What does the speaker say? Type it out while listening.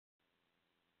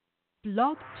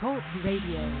Blog Talk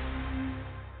Radio.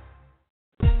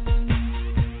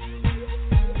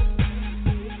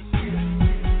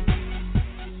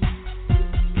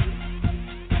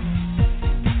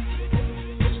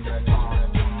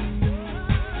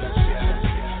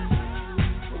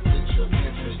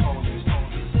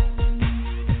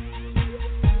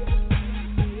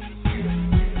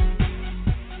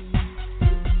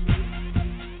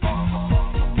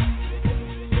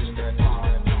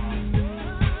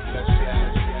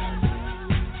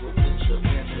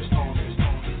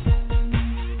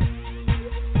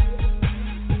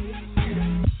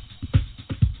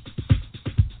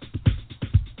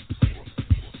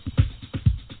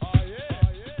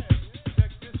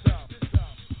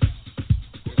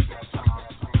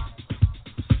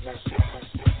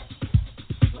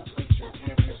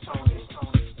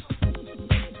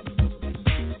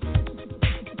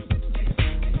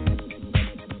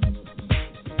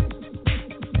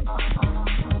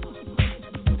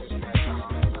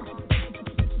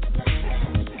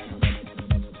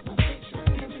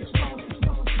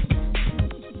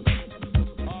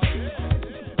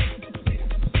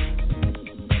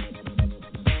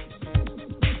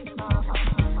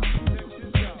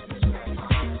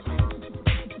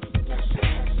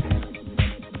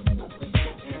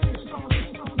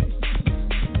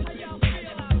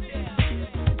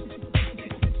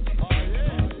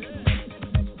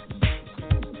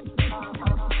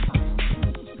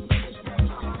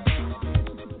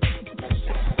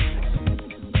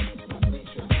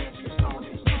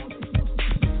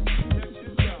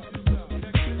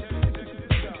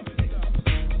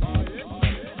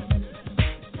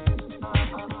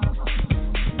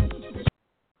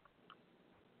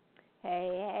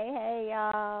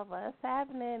 What's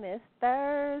happening? It's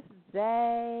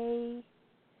Thursday.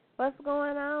 What's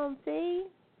going on, T?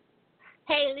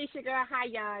 Hey, Lissha girl, how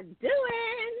y'all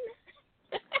doing?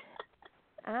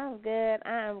 I'm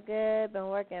good. Been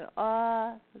working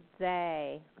all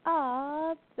day.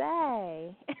 I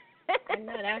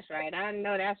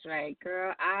know that's right,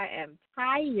 girl. I am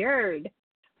tired.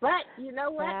 But you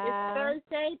know what? It's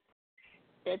Thursday.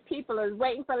 The people are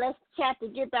waiting for Let's Chat to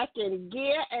get back in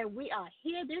gear, and we are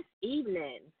here this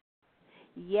evening.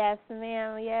 Yes,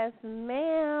 ma'am. We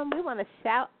want to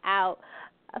shout out.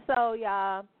 So,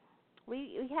 y'all,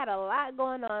 we had a lot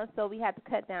going on, so we had to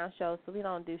cut down shows, so we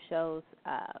don't do shows.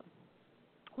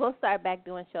 We'll start back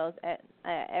doing shows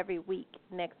every week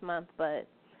next month, but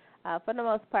for the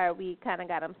most part, we kind of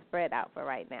got them spread out for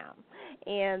right now.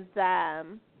 And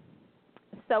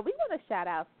so we want to shout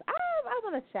out, I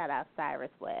want to shout out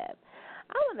Cyrus Webb.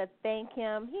 I want to thank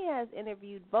him. He has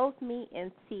interviewed both me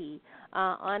and T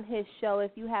on his show.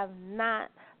 If you have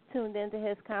not tuned into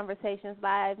his Conversations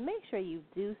Live, make sure you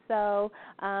do so.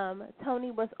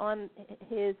 Toni was on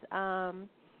his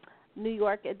New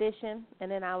York edition, and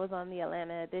then I was on the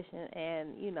Atlanta edition.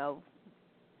 And, you know,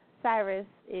 Cyrus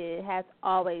has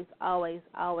always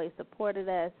supported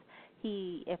us.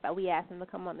 If we asked him to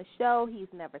come on the show, he's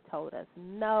never told us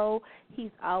no.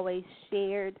 He's always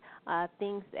shared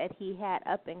things that he had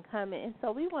up and coming. And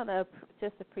so we want to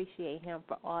just appreciate him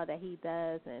for all that he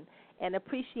does and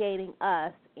appreciating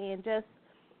us and just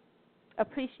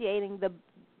appreciating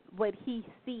what he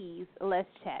sees Let's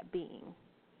Chat being.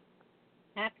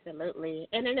 Absolutely.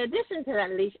 And in addition to that,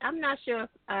 Lissha, I'm not sure if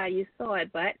you saw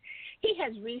it, but he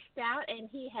has reached out and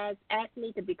he has asked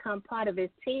me to become part of his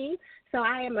team. So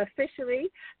I am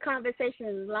officially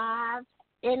Conversations Live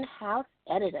in-house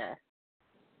editor.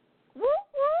 Whoop,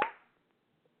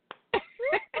 whoop.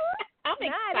 I'm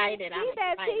excited.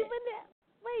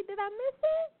 Wait, did I miss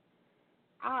it?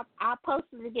 I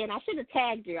posted it again. I should have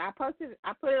tagged you. I put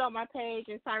it on my page,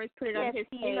 and Cyrus put it on his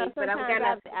page. You know, but I'm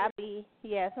gonna.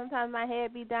 Sometimes my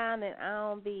head be down and I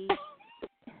don't be.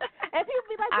 And people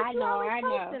be like, "But you always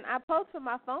posting." I post from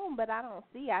my phone, but I don't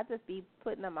see. I just be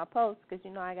putting up my posts because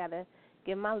you know I gotta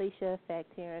give my Lissha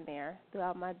effect here and there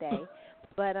throughout my day.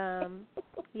 But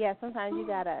sometimes you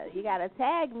gotta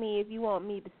tag me if you want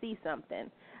me to see something.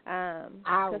 I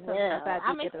will.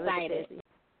 I'm excited.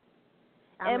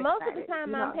 And most of the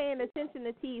time I'm paying attention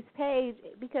to T's page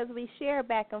because we share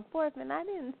back and forth, and I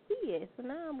didn't see it, so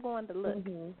now I'm going to look.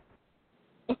 Mm-hmm.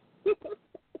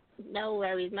 No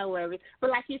worries. But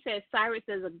like you said, Cyrus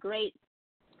is a great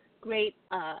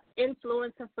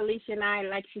influencer for Lissha and I.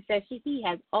 Like she said, he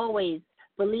has always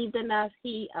believed in us.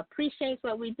 He appreciates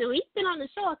what we do. He's been on the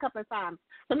show a couple of times.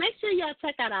 So make sure y'all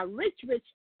check out our rich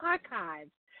archives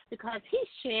because he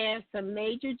shares some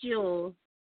major jewels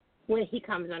when he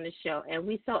comes on the show, and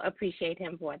we so appreciate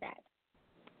him for that.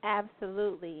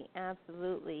 Absolutely,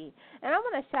 absolutely. And I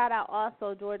want to shout out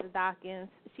also Georgia Dawkins.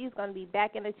 She's going to be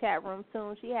back in the chat room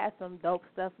soon. She has some dope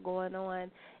stuff going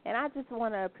on, and I just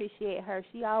want to appreciate her.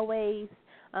 She always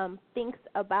thinks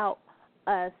about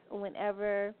us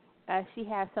whenever she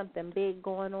has something big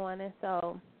going on, and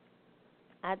so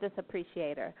I just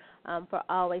appreciate her for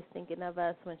always thinking of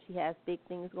us when she has big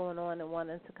things going on and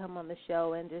wanting to come on the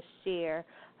show and just share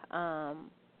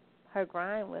her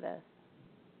grind with us.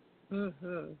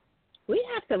 We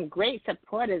have some great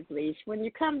supporters, Leash. When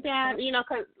you come down, you know,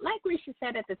 'cause like Lissha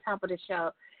said at the top of the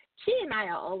show, she and I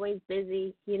are always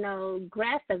busy. You know,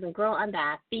 grass doesn't grow under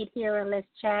our feet here in Let's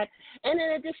Chat. And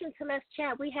in addition to Let's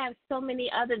Chat, we have so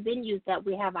many other venues that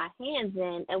we have our hands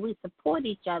in, and we support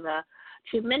each other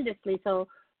tremendously. So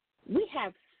we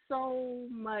have so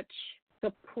much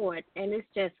support, and it's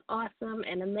just awesome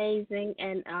and amazing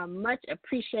and much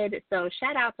appreciated. So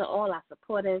shout out to all our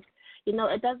supporters. You know,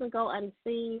 it doesn't go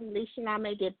unseen. Lissha and I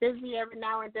may get busy every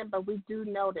now and then, but we do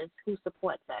notice who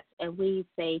supports us, and we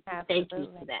say thank you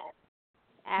for that.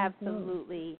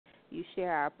 Absolutely. You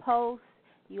share our posts.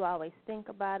 You always think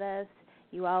about us.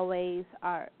 You always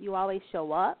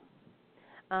show up,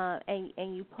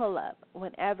 and you pull up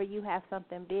whenever you have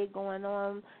something big going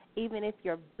on. Even if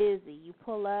you're busy, you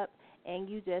pull up and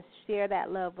you just share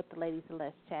that love with the ladies of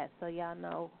Let's Chat, so y'all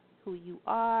know who you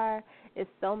are. It's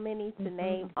so many to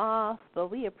name off, but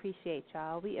we appreciate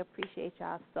y'all. We appreciate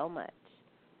y'all so much.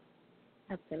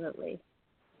 Absolutely.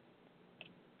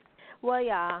 Well,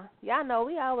 y'all know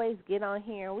we always get on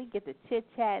here and we get to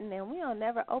chit-chatting, and we don't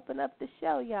never open up the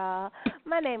show, y'all.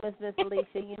 My name is Miss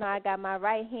Lissha. You know, I got my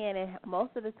right hand, and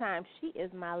most of the time she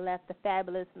is my left, the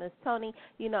fabulous Miss Toni.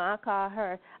 You know, I call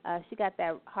her, she got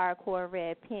that hardcore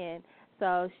red pen.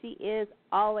 So she is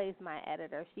always my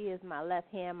editor. She is my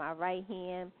left hand, my right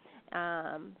hand,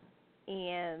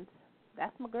 and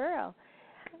that's my girl.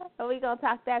 So we're going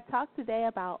to talk today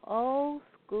about old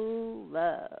school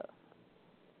love.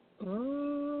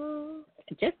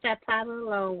 Just that title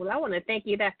alone. Well, I want to thank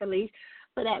you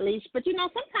for that, Leash. But, you know,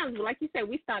 sometimes, like you said,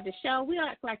 we start the show. We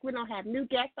act like we don't have new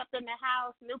guests up in the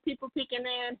house, new people peeking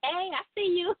in. Hey, I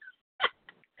see you.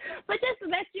 But just to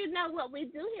let you know what we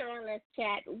do here on Let's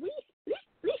Chat,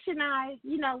 Lissha and I,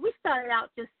 you know, we started out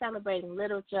just celebrating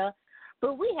literature,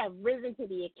 but we have risen to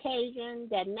the occasion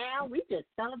that now we just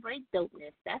celebrate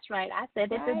dopeness. That's right. I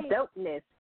said it's a dopeness.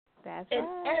 That's in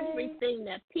right. everything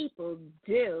that people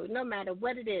do, no matter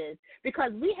what it is,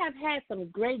 because we have had some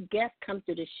great guests come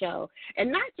to the show,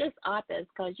 and not just authors,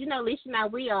 because, you know, Lissha and I,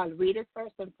 we are readers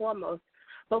first and foremost,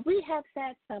 but we have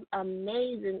had some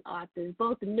amazing authors,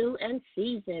 both new and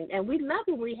seasoned, and we love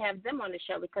when we have them on the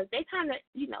show because they kind of,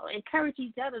 you know, encourage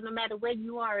each other no matter where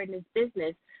you are in this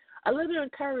business. A little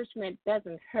encouragement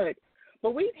doesn't hurt.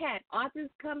 But we've had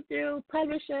authors come through,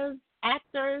 publishers,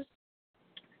 actors,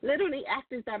 literally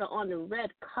actors that are on the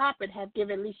red carpet have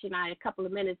given Lissha and I a couple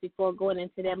of minutes before going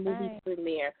into their movie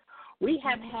premiere. We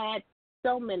have had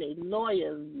so many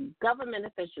lawyers, government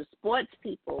officials, sports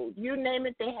people, you name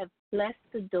it, they have blessed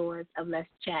the doors of Let's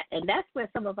Chat. And that's where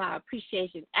some of our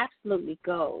appreciation absolutely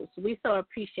goes. We so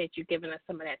appreciate you giving us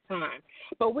some of that time.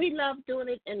 But we love doing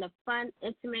it in a fun,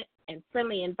 intimate, and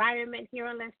friendly environment here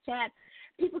on Let's Chat.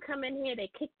 People come in here, they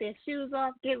kick their shoes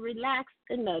off, get relaxed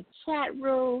in the chat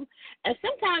room. And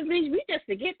sometimes we just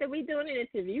forget that we're doing an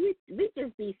interview. We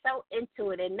just be so into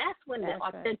it. And that's when the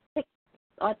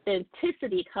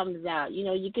authenticity comes out. You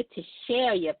know, you get to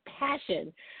share your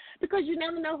passion because you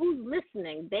never know who's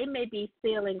listening. They may be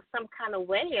feeling some kind of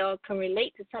way or can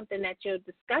relate to something that you're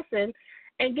discussing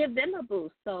and give them a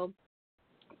boost. So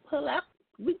pull up.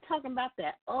 We're talking about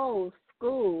that old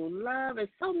school love, and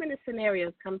so many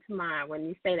scenarios come to mind when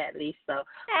you say that, Lissha. So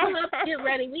pull up, get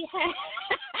ready. We have,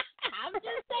 I'm just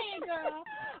saying, girl,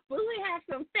 but we have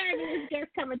some fabulous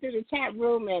guests coming through the chat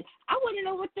room, and I want to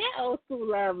know what their old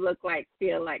school love look like,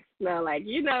 feel like, smell like.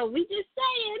 You know, we just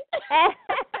saying.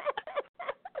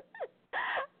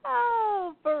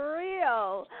 Oh, for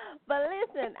real. But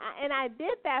listen, I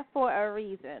did that for a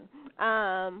reason,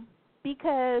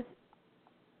 because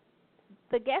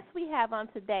the guests we have on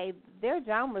today, their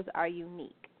genres are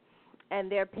unique,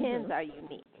 and their pens are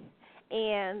unique.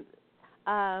 And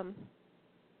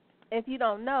if you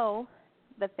don't know,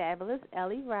 the fabulous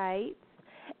Elle Wright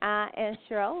and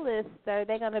Sheryl, they're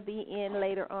going to be in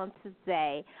later on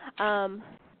today.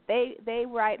 They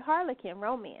write Harlequin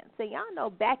romance. So y'all know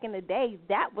back in the day,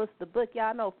 that was the book.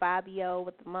 Y'all know Fabio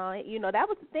with the mom. You know, that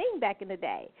was the thing back in the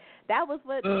day. That was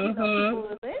what you know, people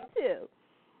was into.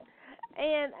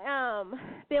 And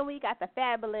then we got the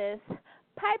fabulous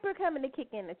Piper coming to kick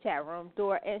in the chat room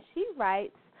door, and she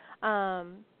writes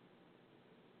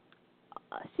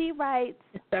she writes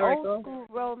historical. old school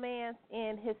romance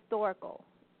in historical,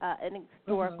 an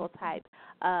historical type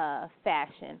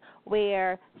fashion,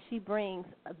 where she brings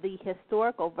the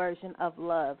historical version of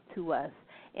love to us.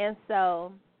 And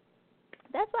so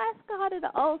that's why I called it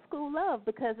an old school love,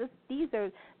 because these are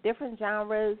different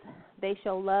genres. They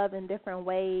show love in different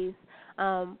ways,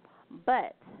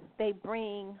 but they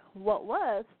bring what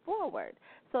was forward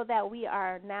so that we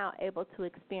are now able to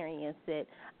experience it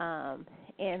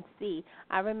and see.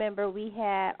 I remember we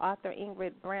had author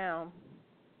Ingrid Brown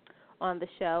on the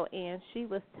show, and she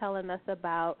was telling us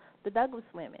about the Douglas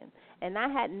women. And I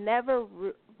had never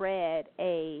read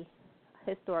a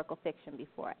historical fiction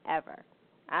before, ever.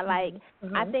 I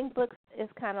think books is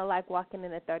kind of like walking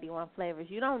in the 31 flavors.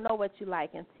 You don't know what you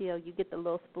like until you get the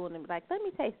little spoon and be like, let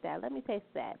me taste that, let me taste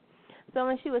that. So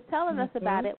when she was telling us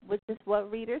about it, which is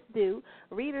what readers do,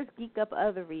 readers geek up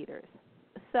other readers.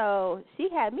 So she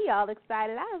had me all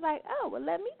excited. I was like, oh, well,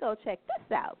 let me go check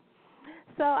this out.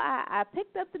 So I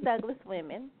picked up the Douglas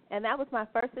Women, and that was my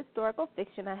first historical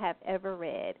fiction I have ever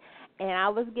read. And I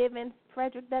was giving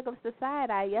Frederick Douglass the side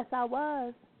eye. Yes, I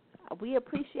was. We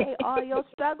appreciate all your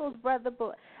struggles, brother,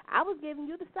 but I was giving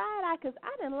you the side eye because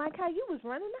I didn't like how you was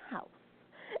running the house.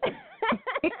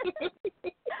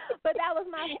 But that was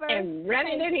my first. And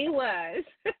running it he was.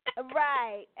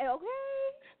 Right.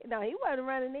 Okay. No, he wasn't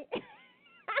running it.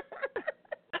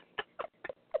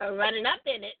 Running up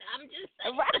in it. I'm just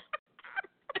saying. Right.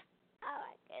 Oh,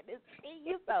 my goodness.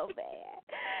 You so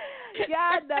bad.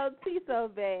 Y'all don't see so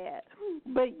bad.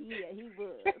 But, yeah, he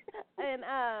was. And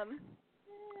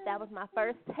that was my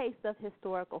first taste of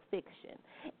historical fiction.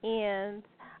 And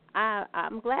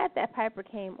I'm glad that Piper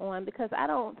came on, because I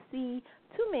don't see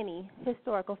too many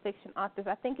historical fiction authors.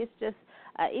 I think it's just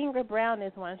Ingrid Brown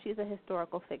is one. She's a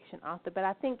historical fiction author, but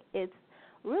I think it's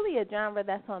really a genre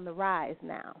that's on the rise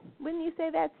now. Wouldn't you say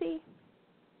that, T?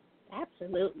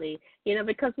 Absolutely. You know,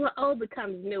 because what old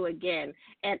becomes new again.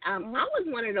 And I was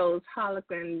one of those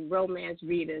Harlequin romance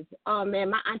readers. Oh,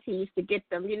 man, my auntie used to get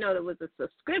them. You know, there was a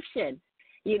subscription.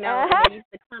 You know, they used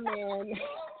to come in.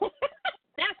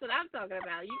 That's what I'm talking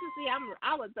about. You can see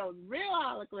I was those real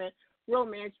Harlequin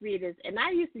romance readers, and I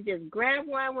used to just grab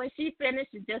one when she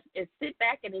finished and just sit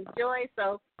back and enjoy.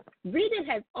 So reading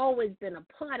has always been a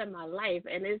part of my life,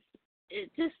 and it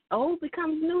just old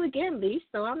becomes new again, Lee.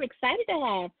 So I'm excited to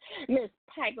have Miss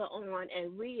Piper on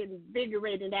and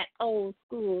reinvigorating that old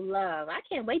school love. I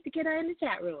can't wait to get her in the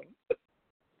chat room.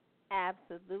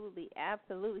 Absolutely,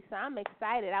 absolutely. So I'm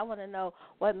excited. I want to know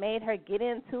what made her get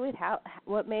into it,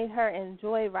 what made her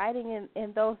enjoy writing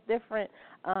in those different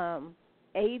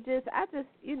ages.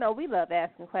 We love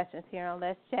asking questions here on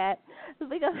Let's Chat. So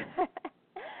we're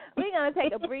gonna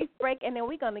take a brief break, and then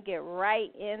we're gonna get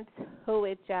right into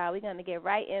it, y'all. We're gonna get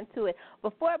right into it.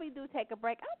 Before we do take a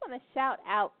break, I want to shout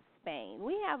out Spain.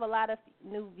 We have a lot of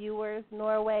new viewers: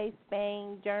 Norway,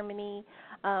 Spain, Germany,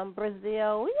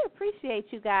 Brazil. We appreciate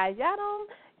you guys. Y'all don't,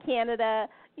 Canada,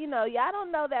 y'all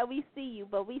don't know that we see you,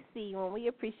 but we see you, and we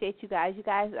appreciate you guys. You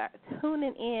guys are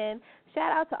tuning in.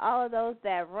 Shout out to all of those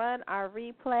that run our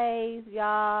replays,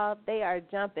 y'all. They are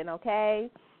jumping,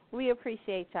 okay? We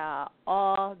appreciate y'all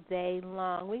all day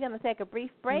long. We're going to take a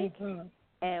brief break,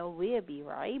 and we'll be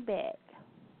right back.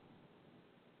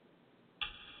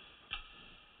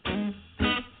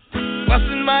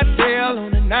 Busting my tail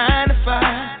on a 9 to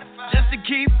 5, just to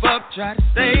keep up, try to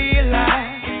stay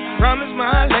alive. Promise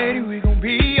my lady we gon'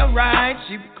 be alright.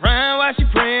 She be crying while she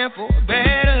praying for a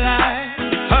better life.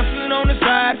 Hustling on the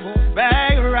side for a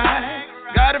bag of rice.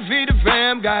 Gotta feed the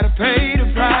fam, gotta pay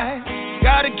the price.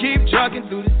 Gotta keep trucking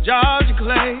through the Georgia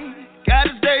clay.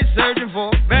 Gotta stay searching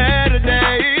for a better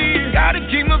day. Gotta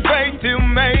keep my faith till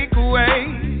make a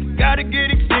way. Gotta get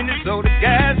extended so the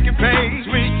gas can pay.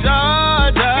 Sweet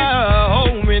Georgia,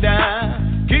 hold me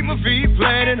down. Keep my feet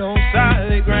planted on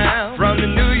solid ground. From the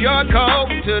New York cold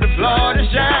to the Florida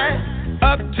shine,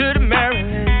 up to the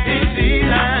Maryland D.C.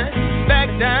 line, back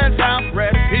down south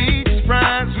where the peaches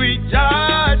prime. Sweet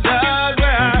Georgia's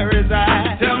where I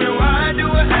reside. Tell me, why do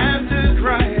I have to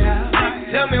cry out?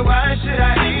 Tell me, why should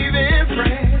I even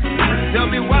pray? Tell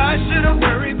me, why should I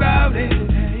worry about it?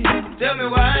 Tell me,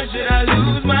 why should I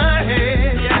lose my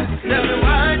head? Yeah. Tell me,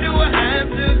 why do I have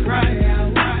to cry out?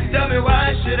 Tell me,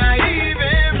 why should I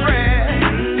even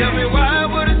pray? Tell me, why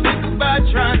would I think about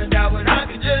trying to doubt when I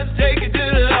could just take it to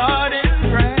the Lord in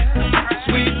prayer?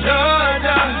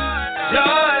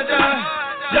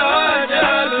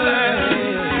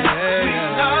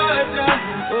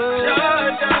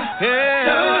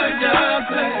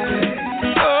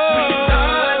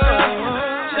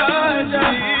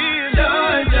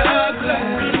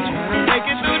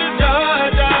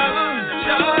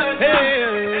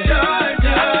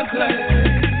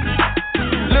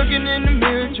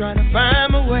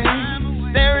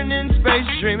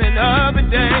 dreaming of a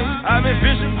day. I've been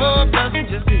fishing for a blessing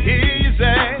just to hear you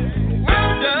say,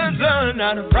 well done, son,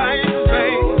 not a price to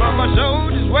pay. But my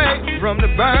shoulders weight from the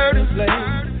burden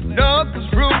slave. Knuckles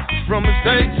fruit from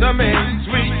mistakes I made.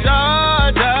 Sweet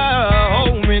Georgia,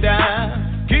 hold me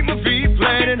down. Keep my feet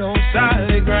planted on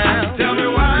solid ground. Tell me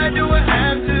why do I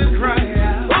have to cry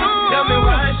out? Tell me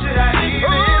why should I even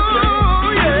pray?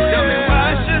 Tell me why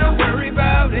should I worry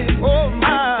about it? Tell me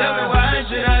why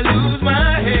should I lose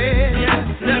my head?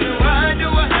 Tell me why do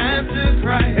I have to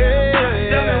cry?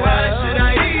 Tell me why should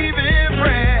I even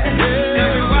pray?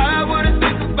 Tell me why would I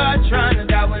think about trying to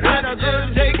die when I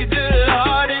just take it to the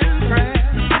Lord in prayer?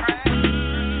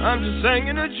 I'm just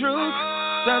saying the truth.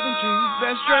 Southern trees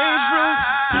bear strange fruit.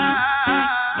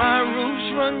 My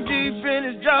roots run deep in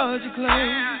this Georgia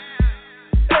clay.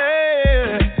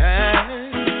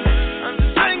 I'm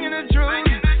just saying the truth.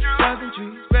 Southern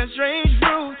trees bear strange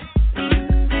fruit.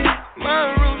 My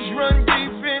roots run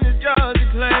deep in this Georgia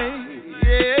clay.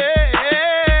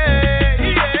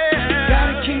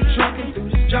 Gotta keep trucking through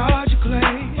this Georgia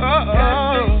clay.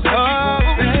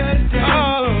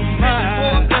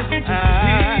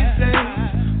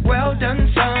 Well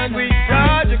done, son. We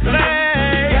Georgia clay.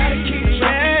 Gotta keep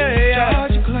trucking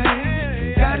Georgia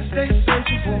clay. Gotta stay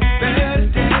searching for a better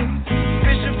day.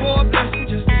 Fishing for a blessing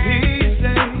just to hear you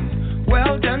say,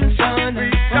 well done, son. We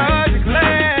Georgia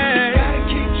clay. Gotta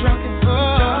keep trucking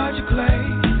Georgia clay.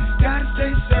 Gotta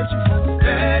stay searching for a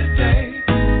better day.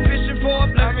 Fishing for a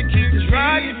blessing, keep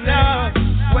trying now.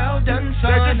 Well done,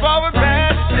 son. Searching for a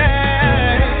better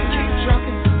day. Keep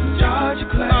trucking Georgia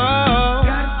clay.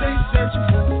 Gotta stay searching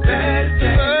for a better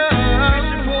day.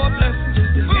 Fishing for a blessing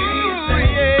just to hear you say,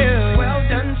 well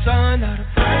done, son. Not a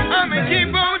price to pay.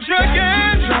 Keep on trucking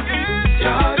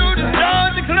through the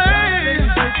Georgia clay.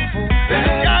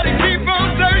 Gotta keep on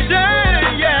searching,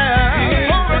 yeah,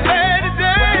 for a better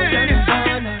day.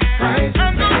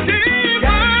 I'm gonna keep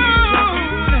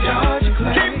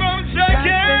on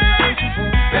trucking.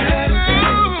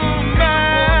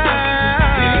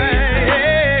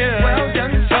 Well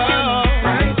done, son.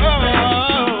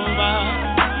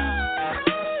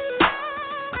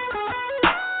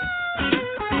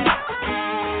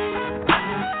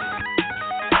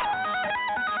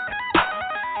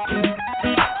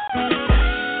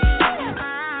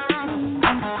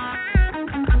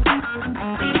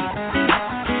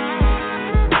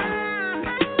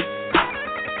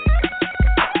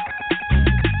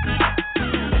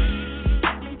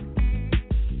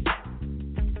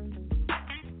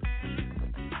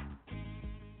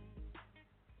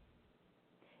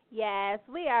 Yes,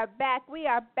 we are back. We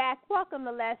are back. Welcome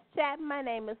to Let's Chat. My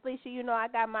name is Lissha. You know I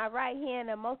got my right hand,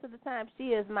 and most of the time she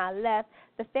is my left.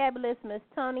 The fabulous Miss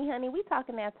Toni, honey. We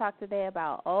talking that talk today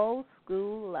about old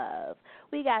school love.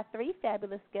 We got 3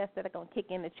 fabulous guests that are going to kick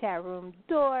in the chat room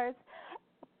doors.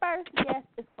 First guest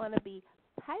is going to be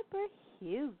Piper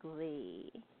Huguley.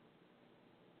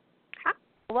 Hi.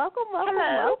 Welcome,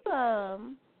 Hello.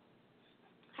 welcome.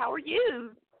 How are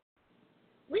you?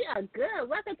 We are good.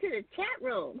 Welcome to the chat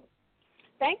room.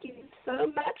 Thank you so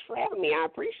much for having me. I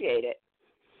appreciate it.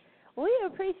 We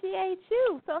appreciate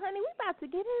you. So, honey, we about to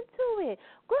get into it.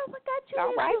 Girl, what got you All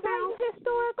into right, writing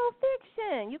historical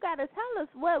fiction? You got to tell us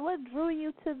what drew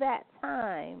you to that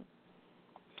time.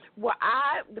 Well,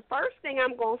 the first thing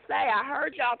I'm going to say, I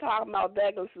heard y'all talking about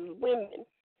Douglas's women.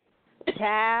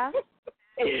 Child.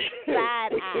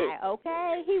 Side eye,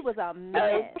 okay? He was a mess.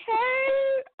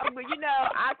 Okay. But, you know,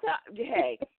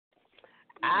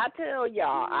 I tell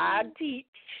y'all, I teach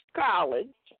college,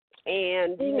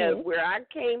 and, you know, where I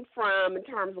came from in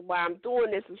terms of why I'm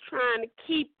doing this is trying to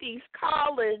keep these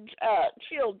college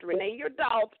children. They're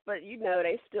adults, but, you know,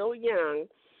 they're still young.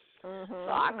 So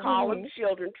I call them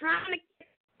children, trying to get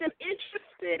them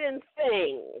interested in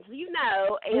things, you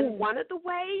know, and one of the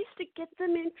ways to get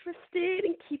them interested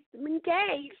and keep them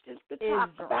engaged is to talk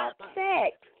about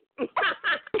sex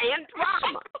and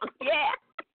drama. Yeah.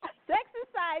 Sex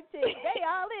society, they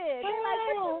all in. They like,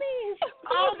 what you mean?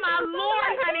 Oh, my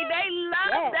Lord, honey, they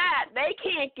love that. They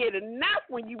can't get enough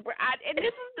when you and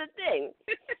this is the thing.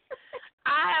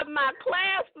 I have my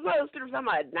class posters. I'm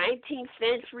a 19th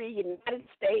century United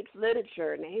States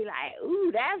literature, and they like,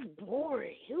 ooh, that's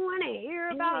boring. Who want to hear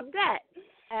about that?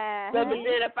 But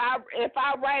then if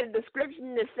I write a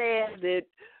description that says that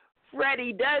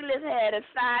Freddie Douglass had a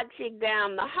side chick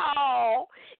down the hall,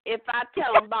 if I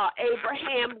tell them about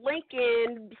Abraham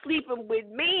Lincoln sleeping with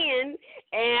men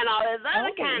and all this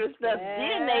other kind of stuff,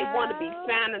 then they want to be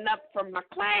signing up for my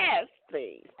class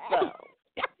fee. So.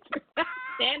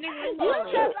 Standing room You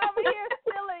only. just over here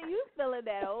spilling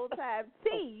that old time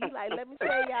tea. You like, let me tell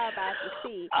y'all about the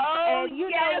tea. Oh, and you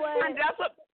yes, know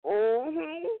what?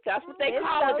 That's what they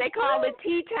call it. They call it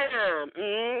tea time.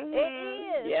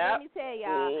 It is. Yep. Let me tell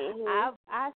y'all.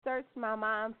 I searched my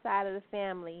mom's side of the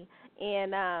family,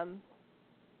 and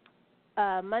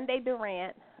Monday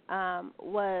Durant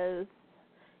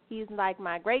he's like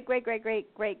my great.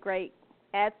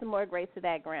 Add some more greats to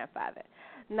that grandfather.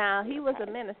 Now he was a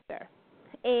minister,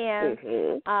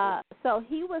 and so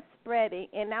he was spreading,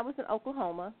 and that was in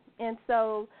Oklahoma, and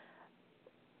so.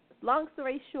 Long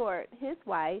story short, his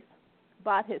wife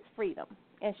bought his freedom,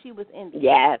 and she was Indian.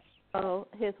 Yes. So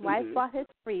his wife bought his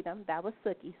freedom. That was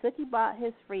Sookie. Sookie bought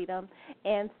his freedom,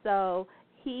 and so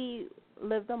he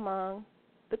lived among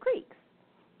the Creeks,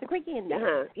 the Creek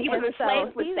Indians. He was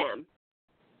enslaved with them.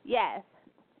 Yes.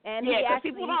 And because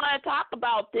people don't want to talk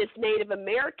about this Native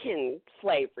American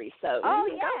slavery. So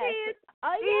yes,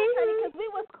 honey, because we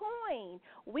was coined.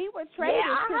 We were traded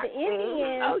to the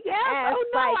Indians as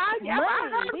money.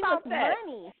 We was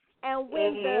money. And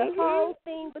when the whole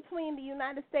thing between the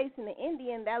United States and the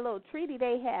Indian, that little treaty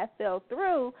they had fell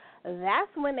through, that's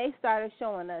when they started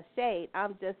showing us shade.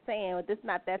 I'm just saying, this is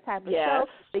not that type of show.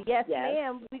 But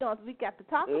ma'am, we got to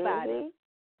talk about it.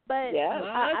 But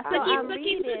so I'm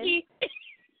reading.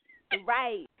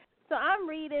 Right. So I'm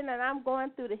reading and I'm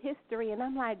going through the history and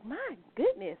I'm like, my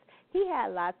goodness, he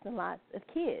had lots and lots of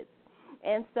kids.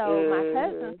 And so my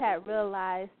cousins had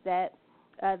realized that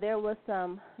there was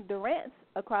some Durants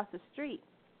across the street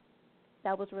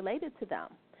that was related to them.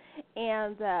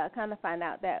 And kind of find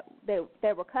out that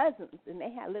they were cousins and they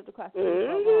had lived across the street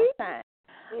for a long time.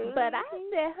 But I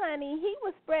said, honey, he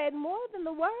was spreading more than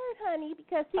the word, honey,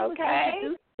 because he was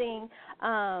introducing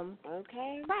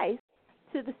Christ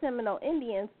to the Seminole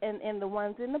Indians and the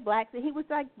ones in the blacks, and he was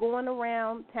like going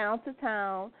around town to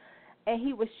town, and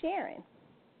he was sharing.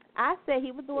 I said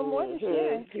he was doing more than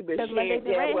sharing because Monday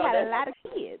Durant had a lot of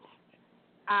kids.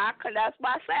 That's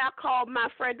why I say I called my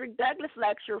Frederick Douglass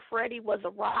lecture. Freddie was a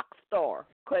rock star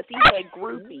because he had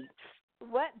groupies.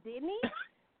 What, didn't he?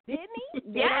 Didn't he?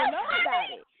 Yes. They don't know about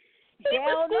it. He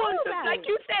was going like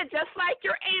you said, just like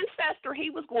your ancestor, he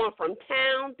was going from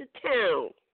town to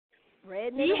town.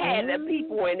 He had the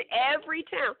people in every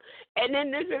town. And then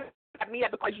there's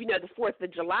because, the 4th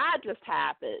of July just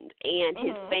happened, and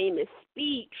his famous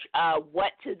speech,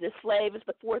 What to the Slave is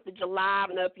the 4th of July. I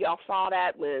don't know if y'all saw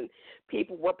that when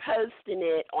people were posting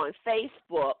it on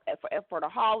Facebook for the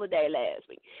holiday last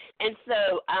week. And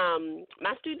so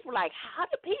my students were like, how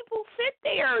do people sit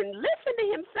there and listen to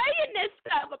him saying this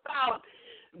stuff about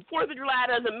 4th of July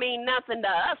doesn't mean nothing to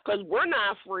us because we're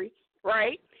not free,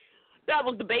 right? That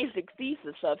was the basic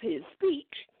thesis of his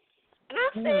speech. And I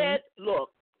said,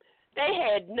 look, they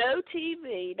had no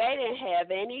TV. They didn't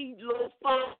have any little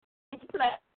phone.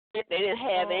 They didn't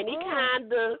have any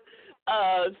kind of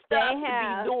stuff to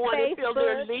be doing to fill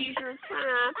their leisure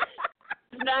time.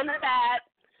 None of that.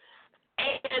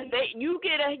 And you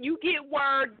get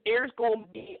word there's going to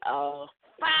be a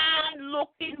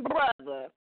fine-looking brother,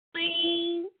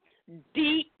 clean,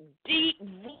 deep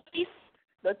voice,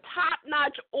 the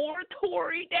top-notch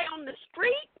oratory down the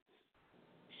street.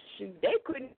 Shoot, they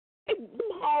couldn't.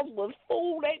 Them halls was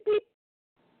full.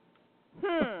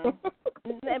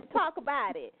 Talk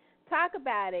about it.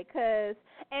 Cause,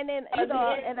 and then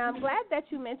and I'm glad that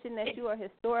you mentioned that you are a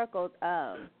historical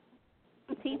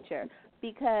teacher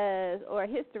or a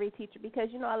history teacher because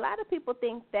a lot of people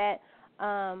think that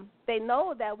they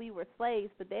know that we were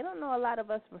slaves, but they don't know a lot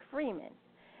of us were freemen.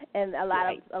 And a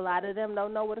lot of them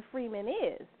don't know what a freeman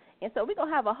is. And so we're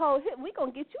gonna have we're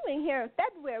gonna get you in here in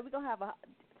February. We're gonna have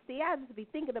I just be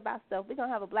thinking about stuff. We're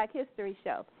gonna have a Black History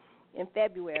show in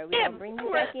February. We're gonna bring you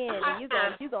back in and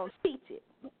you're gonna teach it.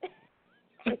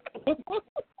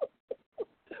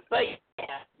 But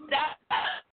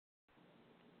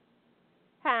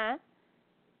huh?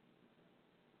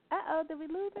 Did we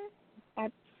lose her?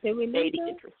 Did we lose her?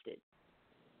 Interested.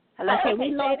 Hello? Okay,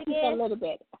 we lost you for a little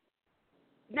bit.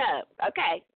 No.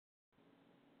 Okay.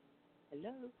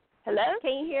 Hello?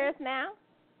 Can you hear us now?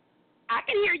 I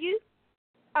can hear you.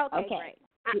 Okay.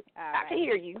 Great. I can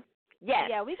hear you. Yes.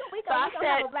 Yeah, we gonna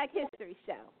have a Black History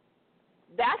show.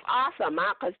 That's awesome,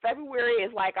 because February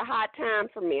is like a hot time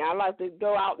for me. I like to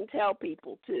go out and tell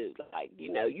people, too. Like,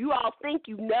 you all think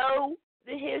you know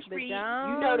the history.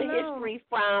 You know the history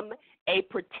from a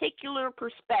particular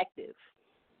perspective.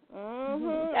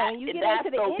 That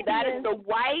is the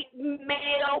white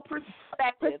male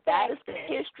perspective. That is the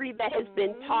history that has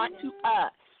been taught to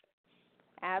us.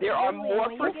 Absolutely. There are more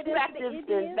perspectives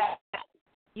than that.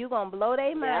 You're going to blow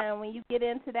their mind when you get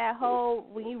into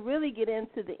when you really get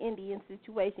into the Indian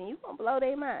situation. You're going to blow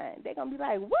their mind. They're going to be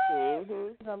like, what? They're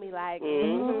going to be like,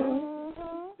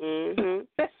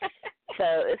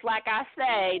 So it's like I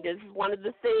say, this is one of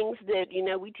the things that,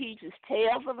 we teach is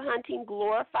tales of hunting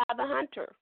glorify the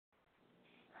hunter.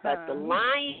 But the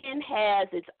lion has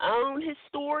its own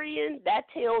historian. That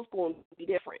tale's going to be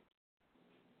different.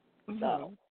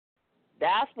 So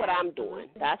that's what I'm doing.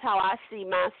 That's how I see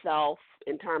myself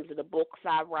in terms of the books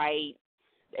I write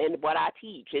and what I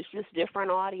teach. It's just different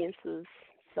audiences.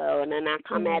 So, and then I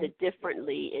come at it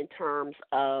differently in terms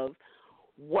of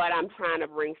what I'm trying to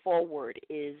bring forward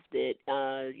is that,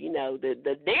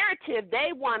 the narrative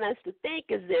they want us to think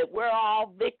is that we're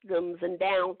all victims and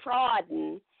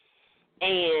downtrodden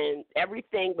and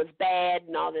everything was bad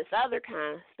and all this other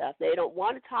kind of stuff. They don't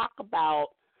want to talk about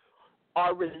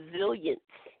our resilience,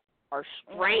 our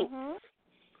strength,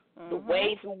 the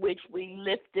ways in which we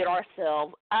lifted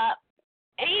ourselves up,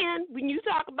 and when you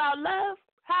talk about love,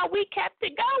 how we kept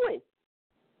it going.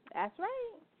 That's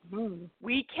right.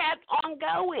 We kept on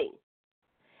going.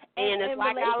 And it's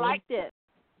like I liked it.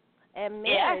 And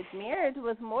marriage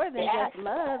was more than just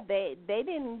love. They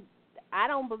didn't, I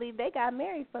don't believe they got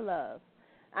married for love.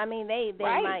 I mean, they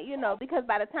might, because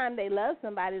by the time they love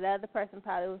somebody, the other person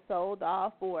probably was sold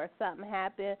off or something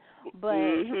happened. But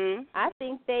I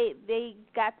think they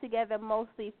got together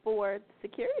mostly for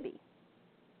security.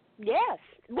 Yes.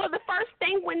 Well, the first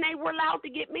thing when they were allowed to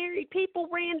get married, people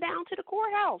ran down to the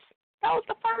courthouse. That was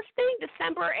the first thing,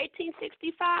 December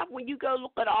 1865, when you go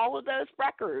look at all of those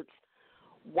records.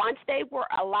 Once they were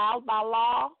allowed by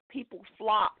law, people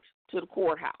flocked to the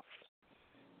courthouse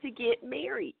to get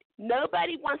married.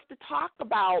 Nobody wants to talk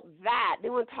about that.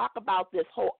 They want to talk about this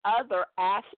whole other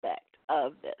aspect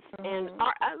of this. And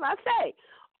as I say,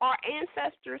 our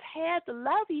ancestors had to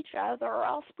love each other or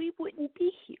else we wouldn't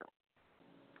be here.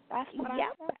 That's what I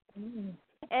said.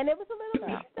 And it was a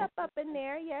little mixed up in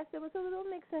there. Yes, there was a little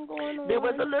mixing going on. There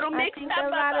was a little mixing up in there.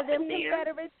 A lot of them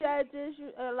Confederate judges,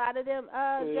 a lot of them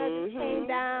judges came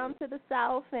down to the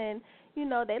South, and,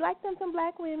 they liked them some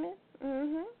black women.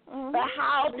 But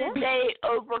how did they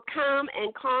overcome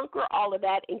and conquer all of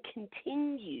that and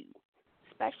continue,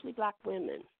 especially black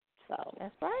women? So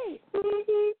that's right.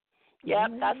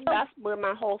 Yep, that's where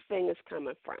my whole thing is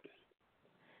coming from.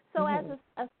 So as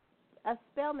a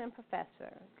Spelman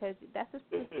professor, because that's a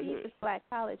prestigious black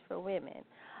college for women,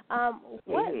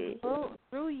 what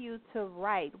drew you to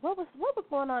write? What was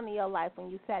going on in your life when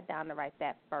you sat down to write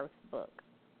that first book?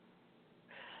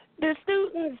 The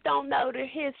students don't know the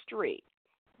history,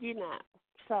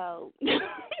 So,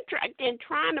 again,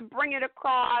 trying to bring it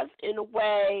across in a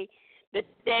way that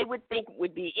they would think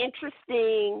would be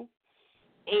interesting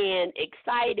and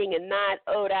exciting and not,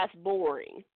 oh, that's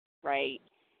boring, right?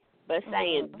 But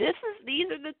saying these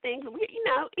are the things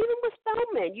even with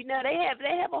Spelman,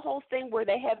 they have a whole thing where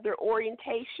they have their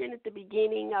orientation at the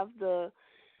beginning of the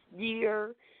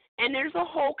year, and there's a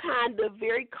whole kind of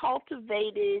very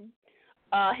cultivated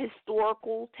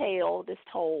historical tale that's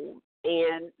told,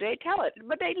 and they tell it,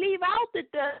 but they leave out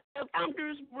that the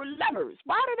founders were lovers.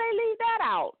 Why do they leave that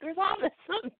out? There's all this.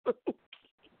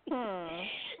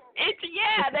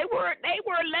 They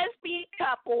were a lesbian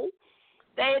couple.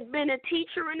 They had been a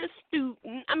teacher and a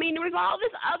student. I mean, there was all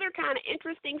this other kind of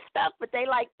interesting stuff, but they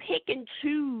pick and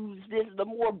choose the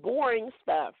more boring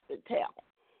stuff to tell.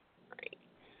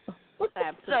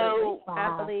 Absolutely. So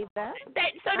I believe that.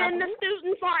 Then the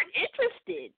students aren't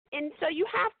interested, and so you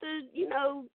have to,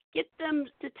 get them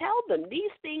to tell them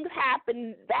these things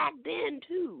happened back then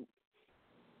too.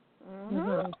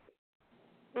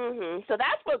 So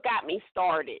that's what got me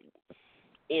started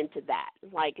into that.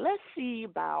 Let's see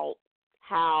about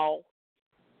how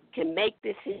can make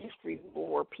this history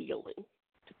more appealing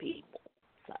to people.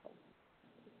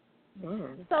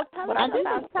 So tell us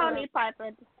about Toni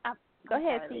Piper. Go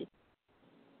ahead, please.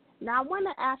 Now, I want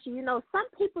to ask you, some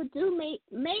people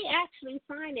may actually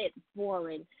find it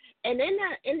boring. And in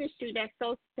an industry that's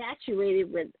so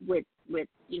saturated with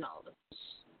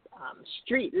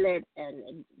street lit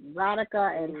and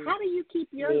erotica, and how do you keep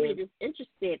your readers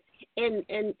interested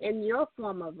in your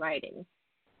form of writing?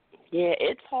 Yeah,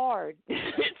 it's hard.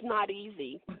 It's not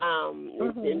easy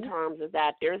in terms of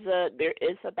that. There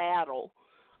is a battle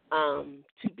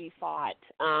to be fought.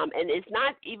 And it's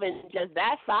not even just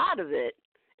that side of it.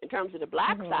 In terms of the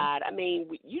black side, I mean,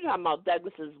 you're talking about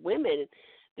Douglas's women.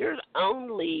 There's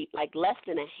only less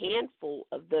than a handful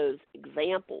of those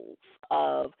examples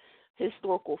of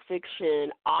historical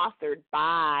fiction authored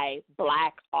by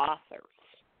black authors.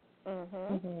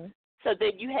 So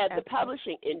then you have the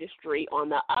publishing industry on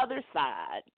the other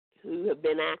side who have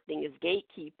been acting as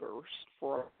gatekeepers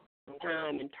for a long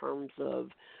time in terms of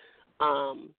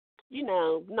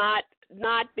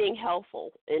not being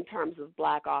helpful in terms of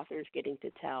Black authors getting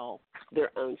to tell their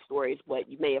own stories, what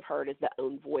you may have heard as the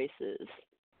Own Voices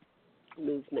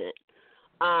movement.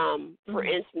 For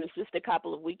instance, just a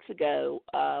couple of weeks ago,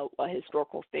 a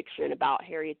historical fiction about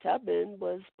Harriet Tubman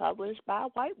was published by a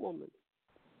white woman.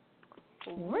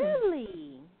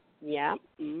 Really? Yeah.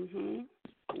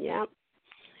 Yeah.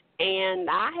 And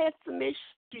I had some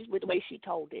issues with the way she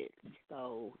told it.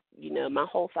 So, my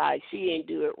whole side, she didn't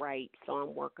do it right, so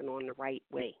I'm working on the right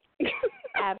way.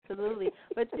 Absolutely.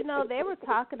 But, they were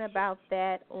talking about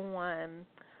that on,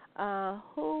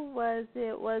 who was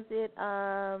it? Was it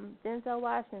Denzel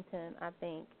Washington, I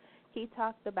think. He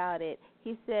talked about it.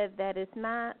 He said that it's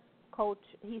not culture.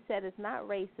 He said it's not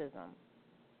racism.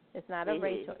 It's not a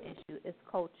racial issue. It's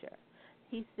culture.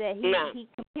 He said he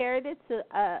compared it to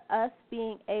us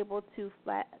being able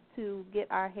to get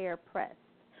our hair pressed.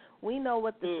 We know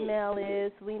what the smell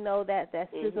is. We know that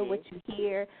sizzle what you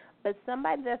hear. But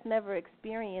somebody that's never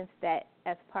experienced that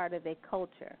as part of their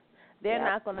culture, they're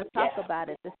not going to talk about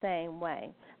it the same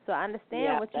way. So I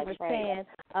understand what you were saying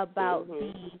about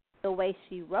the way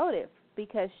she wrote it,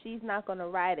 because she's not going to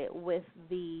write it with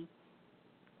the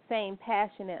same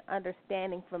passion and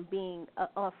understanding from being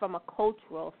from a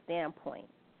cultural standpoint.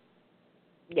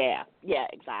 Yeah,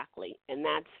 exactly. And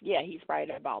that's he's right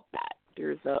about that.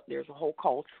 There's a whole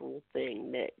cultural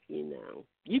thing that,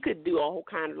 you could do a whole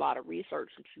lot of research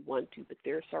that you want to, but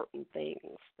there are certain things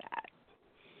that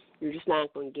you're just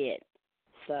not going to get.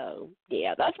 So,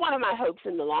 that's one of my hopes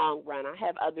in the long run. I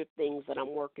have other things that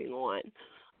I'm working on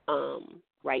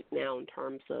right now in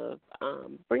terms of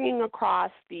bringing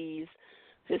across these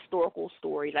historical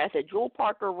stories. Like I said, Jewel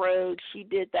Parker Rhodes, she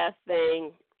did that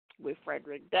thing with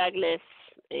Frederick Douglass,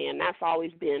 and that's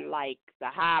always been like the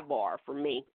high bar for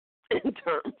me in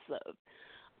terms of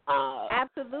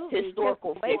absolutely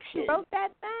historical fiction. She wrote that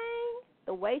thing,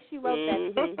 the way she wrote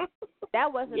that thing,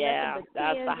 that wasn't nothing but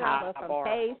that's tears the high from bar.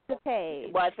 page to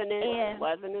page. Wasn't it? And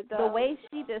wasn't it, though? the way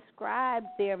she described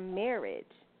their marriage,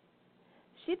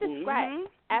 she described,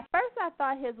 at first I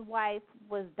thought his wife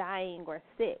was dying or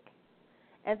sick.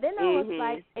 And then I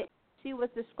was like, she was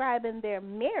describing their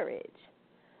marriage.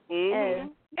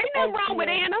 Ain't nothing wrong with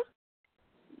Anna.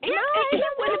 Anna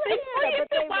would have been free if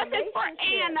it wasn't for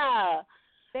Anna.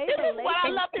 This is what I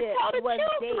love to tell the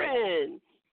children.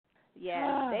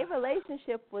 Yes, their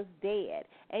relationship was dead.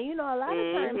 And, a lot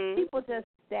of times people just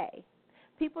stay.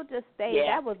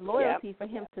 Yeah. That was loyalty for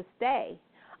him to stay.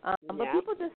 But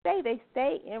people just stay. They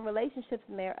stay in relationships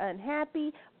and they're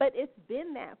unhappy. But it's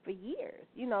been that for years.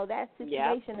 That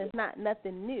situation is not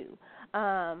nothing new.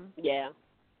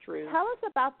 True. Tell us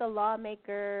about the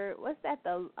lawmaker. What's that?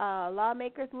 The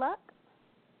lawmaker's luck?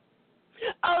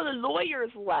 Oh, the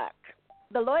lawyer's luck.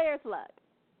 The lawyer's luck.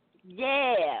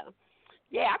 Yeah.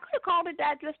 Yeah, I could have called it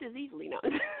that just as easily. No.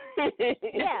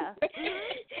 Yeah.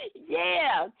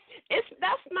 Yeah.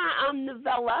 That's my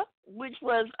novella, which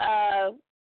was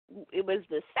it was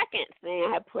the second thing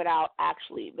I had put out,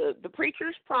 actually. The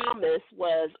Preacher's Promise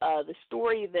was the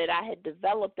story that I had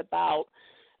developed about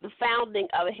the founding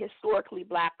of a historically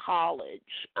Black college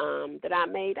that I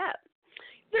made up.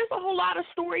 There's a whole lot of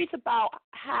stories about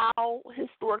how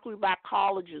historically Black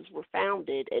colleges were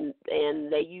founded,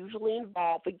 and they usually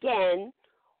involve, again,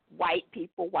 white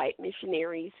people, white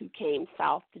missionaries who came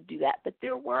south to do that. But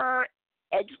there were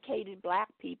educated Black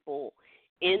people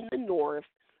in the North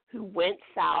who went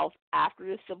south after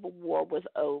the Civil War was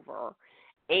over,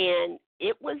 and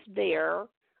it was their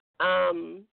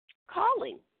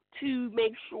calling to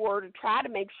try to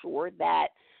make sure that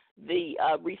the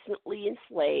recently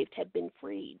enslaved had been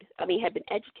had been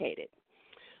educated.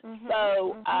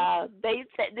 So they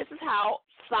said this is how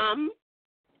some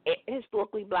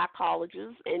historically Black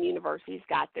colleges and universities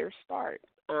got their start.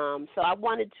 So I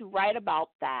wanted to write about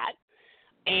that,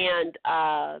 and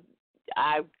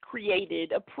I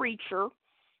created a preacher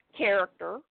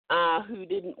character who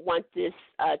didn't want this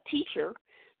teacher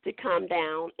to come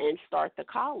down and start the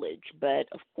college. But,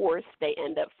 of course, they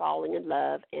end up falling in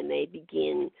love, and they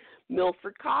begin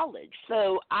Milford College.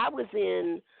 So I was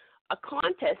in a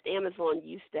contest Amazon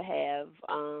used to have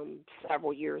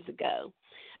several years ago.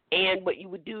 And what you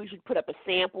would do is you'd put up a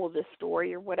sample of the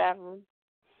story or whatever.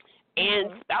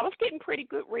 And I was getting pretty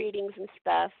good ratings and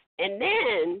stuff. And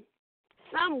then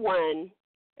someone,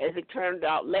 as it turned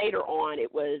out later on,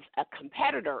 it was a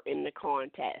competitor in the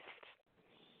contest.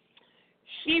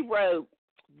 She wrote,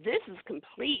 this is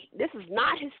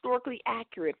not historically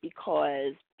accurate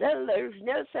because there's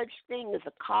no such thing as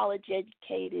a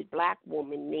college-educated Black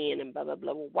woman then and blah, blah,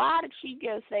 blah. Well, why did she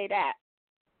go say that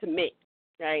to me,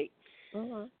 right?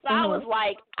 So I was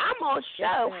like, I'm going to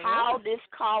show how this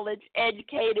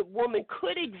college-educated woman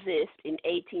could exist in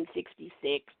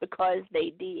 1866 because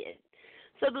they did.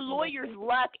 So The Lawyer's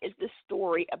Luck is the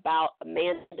story about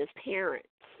Amanda's parents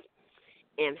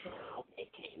and how they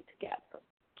came together.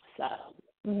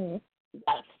 So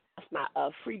that's my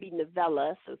freebie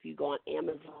novella. So if you go on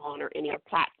Amazon or any other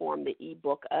platform, the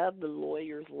ebook of The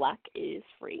Lawyer's Luck is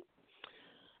free.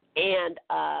 And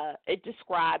it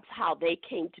describes how they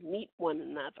came to meet one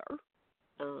another,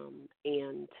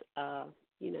 and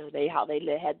how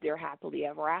they had their happily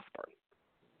ever after.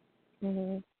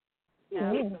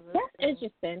 That's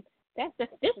interesting. This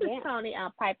is Toni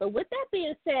Piper. With that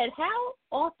being said, how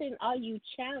often are you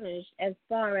challenged as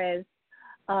far as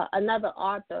another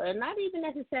author, and not even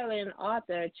necessarily an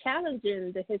author,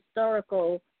 challenging the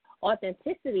historical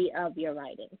authenticity of your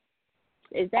writing?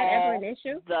 Is that ever an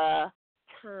issue? The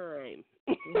time.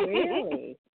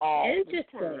 Really? All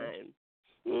interesting. the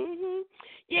time.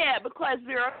 Yeah, because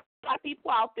there are a lot of people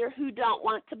out there who don't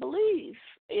want to believe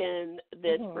in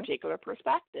this particular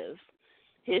perspective.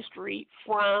 History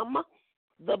from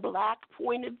the Black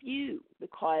point of view,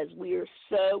 because we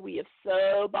have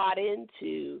so bought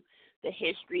into the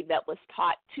history that was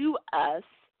taught to us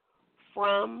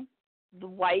from the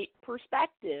white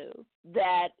perspective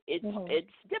that it's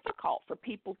difficult for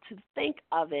people to think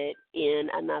of it in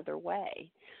another way.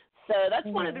 So that's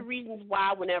one of the reasons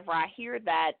why whenever I hear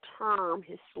that term,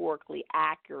 historically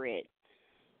accurate,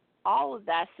 all of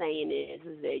that saying is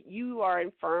that you are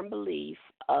in firm belief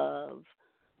of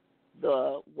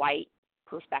the white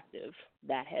perspective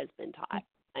that has been taught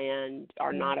and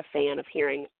are not a fan of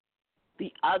hearing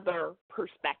the other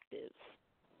perspectives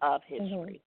of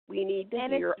history. We need to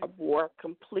hear a more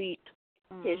complete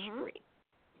history.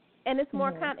 And it's more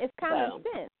it's common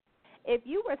sense. If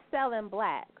you were selling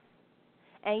blacks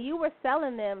and you were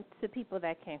selling them to people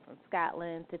that came from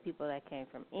Scotland, to people that came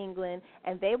from England,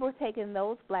 and they were taking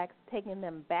those blacks, taking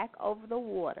them back over the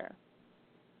water,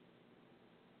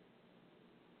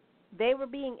 they were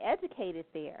being educated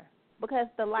there because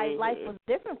the life was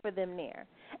different for them there.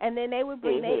 And then they would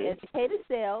bring their educated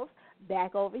selves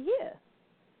back over here.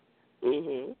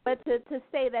 But to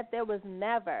say that there was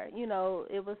never,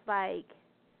 it was like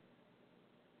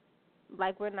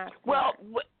we're not smart.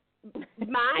 Well,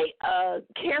 my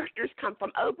characters come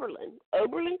from Oberlin.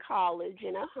 Oberlin College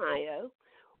in Ohio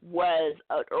was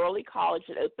an early college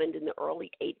that opened in the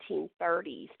early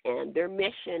 1830s, and their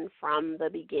mission from the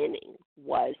beginning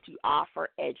was to offer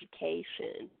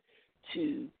education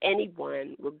to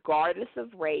anyone, regardless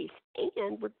of race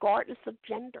and regardless of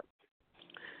gender.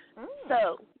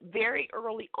 So very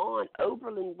early on,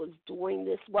 Oberlin was doing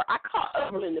this work. I call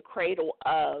Oberlin the cradle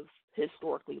of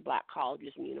historically black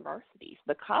colleges and universities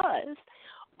because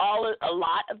a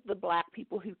lot of the black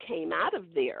people who came out of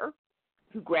there,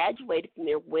 who graduated from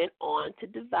there, went on to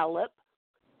develop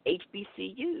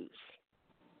HBCUs.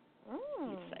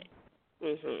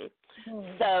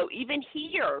 So even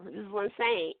here, this is what I'm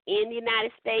saying, in the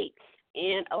United States,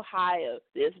 in Ohio,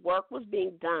 this work was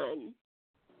being done.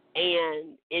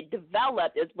 And it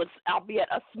developed, it was, albeit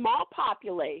a small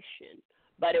population,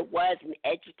 but it was an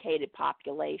educated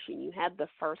population. You had the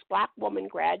first black woman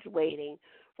graduating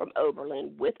from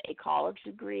Oberlin with a college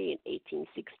degree in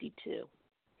 1862.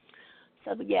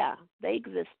 So, yeah, they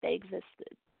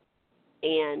existed.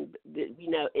 And,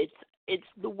 it's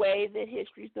the way that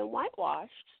history's been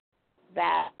whitewashed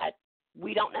that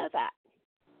we don't know that.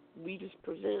 We just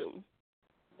presume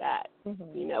that,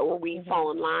 or we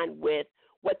fall in line with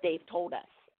what they've told us.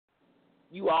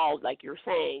 You all, like you're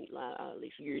saying,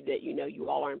 Lissha, you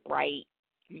all aren't bright.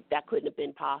 That couldn't have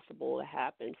been possible to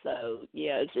happen. So,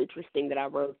 yeah, it's interesting that I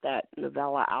wrote that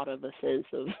novella out of a sense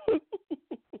of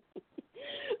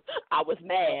I was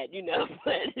mad,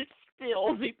 but it's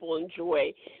still people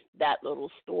enjoy that little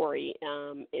story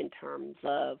in terms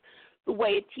of the way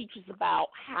it teaches about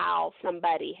how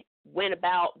somebody went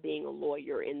about being a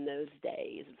lawyer in those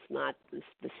days. It's not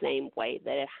the same way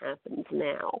that it happens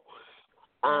now.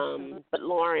 But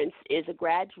Lawrence is a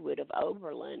graduate of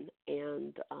Oberlin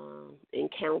and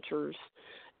encounters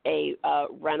a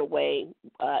runaway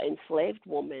enslaved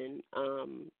woman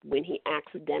when he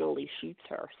accidentally shoots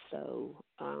her. So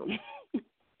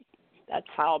that's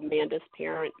how Amanda's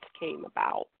parents came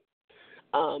about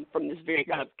from this very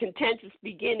kind of contentious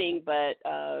beginning, but,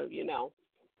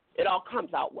 it all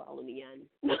comes out well in the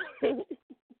end.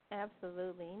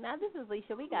 Absolutely. Now, this is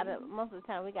Lissha. Most of the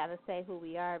time we got to say who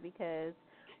we are because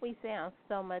we sound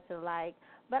so much alike.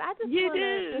 But I just want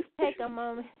to just take a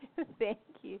moment. Thank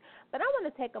you. But I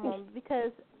want to take a moment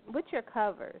because with your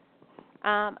covers,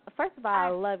 First of all, I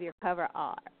love your cover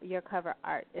art. Your cover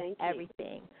art is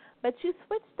everything. But you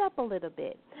switched up a little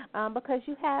bit because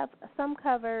you have some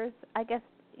covers, I guess,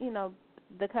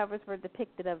 the covers were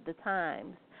depicted of the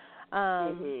times.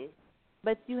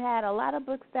 But you had a lot of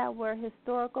books that were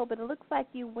historical, but it looks like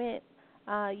you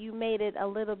made it a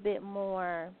little bit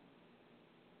more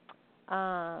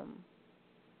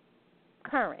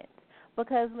current.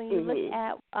 Because when you look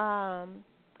at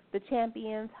The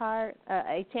Champion's Heart,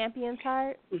 A Champion's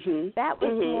Heart, that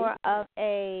was more of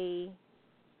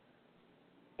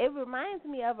it reminds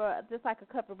me of just like a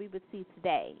cover we would see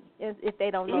today if they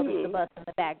don't notice the bus in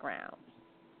the background.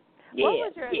 Yeah, what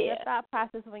was your thought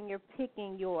process when you're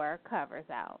picking your covers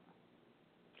out?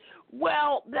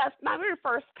 Well, that's my very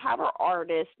first cover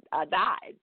artist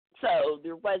died, so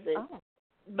there wasn't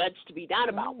much to be done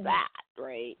about that,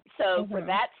 right? So for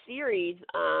that series,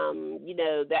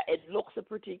 that it looks a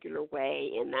particular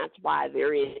way, and that's why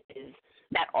there is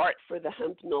that art for the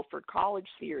Home to Milford College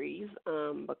series,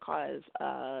 because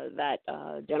that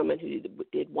gentleman who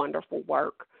did wonderful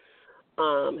work,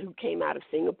 who came out of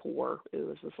Singapore, it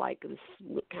was just like this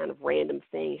kind of random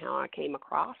thing how I came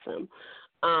across him,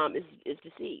 is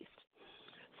deceased.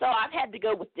 So I've had to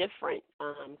go with different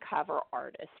cover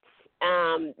artists.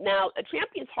 Now, A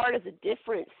Champion's Heart is a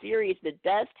different series that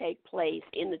does take place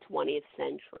in the 20th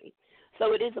century.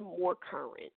 So it is a more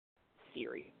current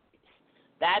series.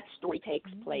 That story takes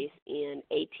place in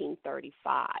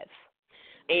 1835.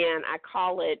 And I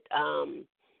call it,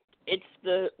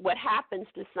 it's what happens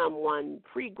to someone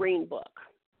pre-Green Book,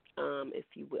 if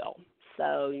you will.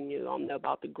 So you all know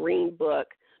about the Green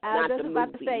Book. I was just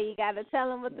about to say, you got to tell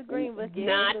them what the Green Book is.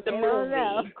 Not the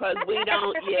movie, because we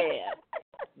don't,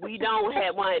 we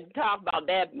don't want to talk about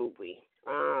that movie.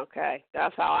 Okay,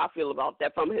 that's how I feel about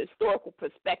that. From a historical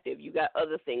perspective, you got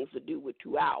other things to do with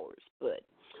 2 hours. But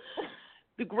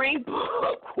the Green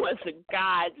Book was a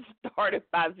guide started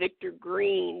by Victor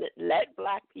Green that let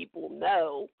black people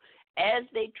know as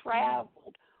they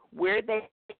traveled where they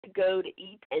could go to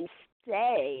eat and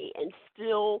stay and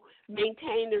still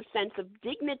maintain their sense of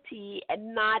dignity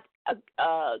and not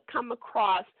come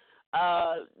across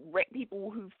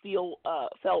people who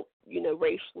felt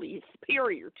racially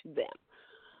superior to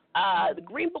them. The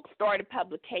Green Book started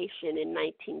publication in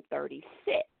 1936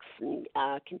 and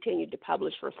continued to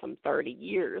publish for some 30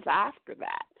 years after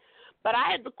that. But I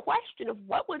had the question of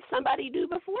what would somebody do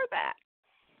before that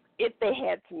if they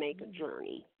had to make a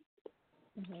journey.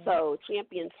 So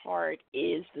Champion's Heart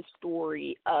is the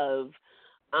story of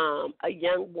a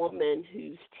young woman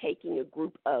who's taking a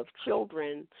group of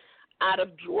children out of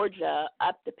Georgia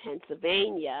up to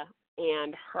Pennsylvania,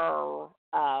 and her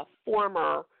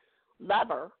former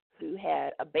lover, who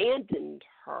had abandoned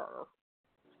her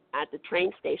at the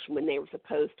train station when they were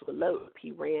supposed to elope,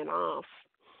 he ran off,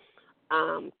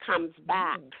 comes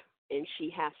back, and she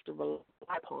has to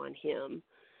rely upon him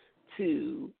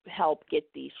to help get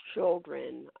these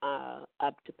children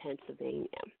up to Pennsylvania.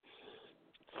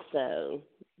 So,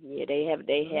 yeah,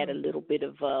 they had a little bit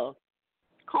of a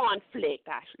conflict,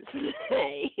 I should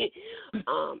say,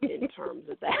 in terms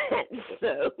of that.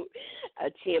 So, A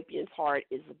Champion's Heart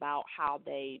is about how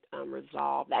they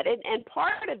resolve that. And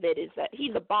part of it is that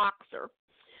he's a boxer.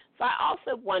 So I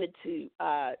also wanted to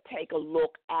take a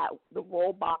look at the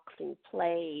role boxing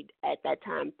played at that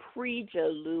time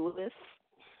pre-Joe Louis.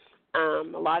 A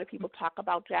lot of people talk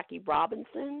about Jackie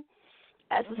Robinson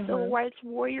as a civil rights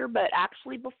warrior, but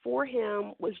actually before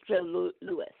him was Joe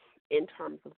Louis in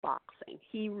terms of boxing.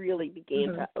 He really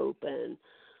began to open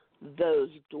those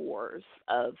doors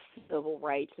of civil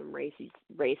rights and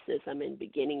racism and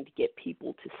beginning to get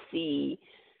people to see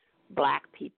black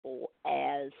people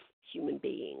as human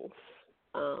beings.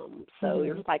 So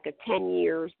it was like 10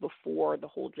 years before the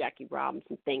whole Jackie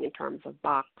Robinson thing in terms of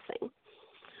boxing.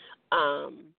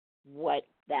 What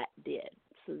that did.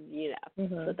 So,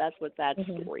 so that's what that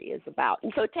story is about.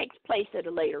 And so it takes place at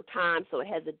a later time, so it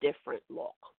has a different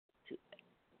look to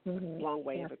it. Long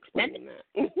way of explaining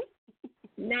that.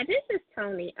 Now, this is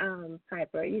Toni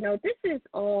Piper. This is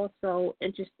all so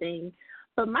interesting.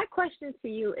 But my question to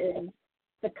you is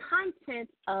the content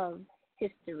of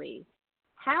history.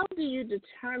 How do you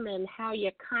determine how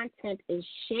your content is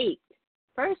shaped?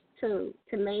 First, to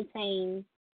maintain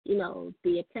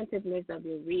the attentiveness of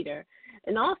your reader,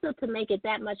 and also to make it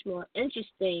that much more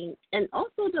interesting, and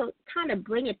also to kind of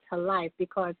bring it to life,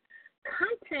 because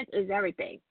content is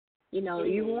everything.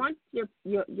 You want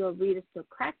your readers to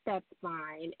crack that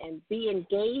spine and be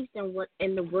engaged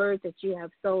in the words that you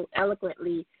have so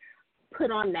eloquently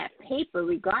put on that paper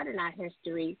regarding our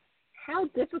history. How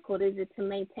difficult is it to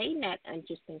maintain that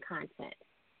interesting content?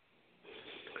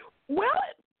 Well,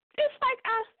 just like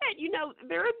I said,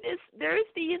 there's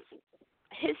these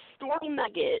historical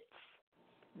nuggets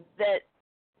that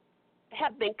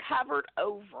have been covered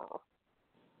over.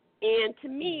 And to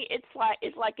me, it's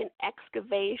like an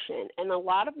excavation, and a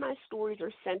lot of my stories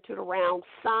are centered around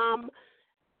some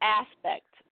aspect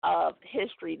of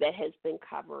history that has been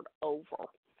covered over.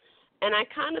 And I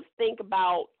kind of think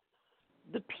about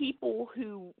the people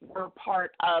who were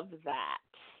part of that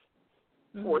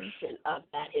portion of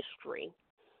that history,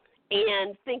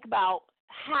 and think about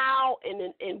how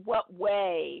and in what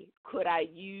way could I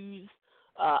use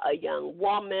a young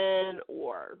woman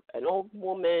or an old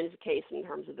woman, as a case in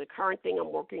terms of the current thing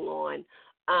I'm working on,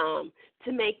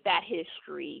 to make that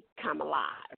history come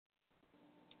alive.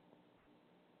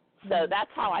 So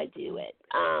that's how I do it.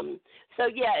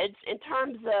 It's in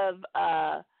terms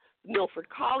of Milford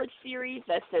College series,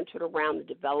 that's centered around the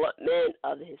development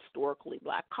of the historically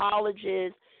black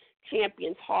colleges.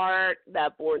 Champion's Heart,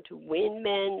 that Born to Win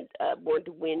Men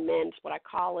is what I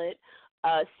call it.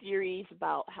 A series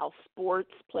about how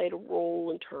sports played a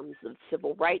role in terms of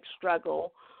civil rights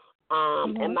struggle.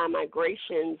 And my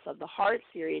Migrations of the Heart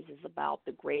series is about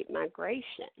the Great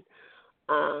Migration,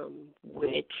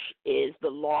 which is the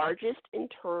largest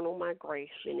internal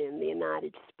migration in the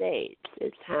United States.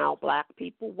 It's how black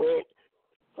people went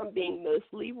from being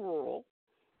mostly rural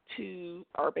to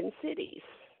urban cities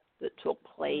that took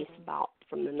place about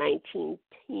from the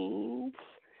 19-teens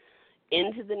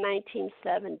into the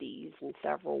 1970s in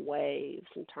several waves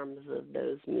in terms of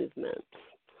those movements.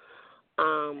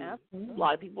 A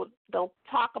lot of people don't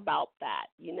talk about that.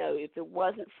 If it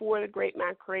wasn't for the Great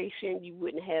Migration, you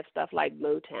wouldn't have stuff like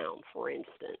Motown, for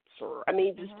instance. Or,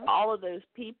 just all of those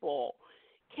people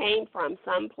came from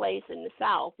some place in the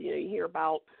South. You hear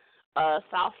about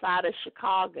south side of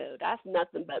Chicago. That's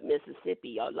nothing but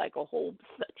Mississippi. Like a whole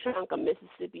chunk of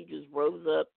Mississippi just rose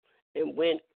up and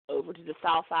went over to the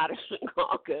south side of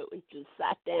Chicago and just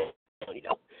sat down.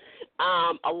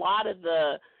 A lot of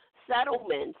the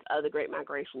settlements of the Great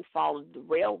Migration followed the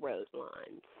railroad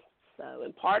lines. So,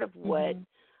 and part of what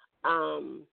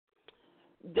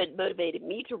that motivated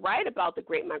me to write about the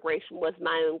Great Migration was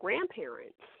my own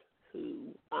grandparents,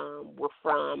 who were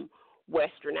from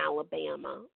Western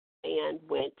Alabama and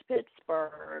went to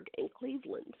Pittsburgh and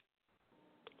Cleveland.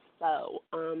 So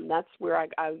that's where I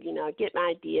get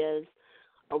my ideas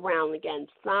around, again,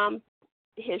 some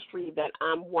history that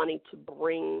I'm wanting to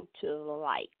bring to the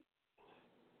light.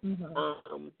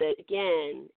 That,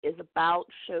 again, is about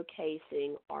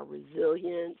showcasing our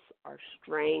resilience, our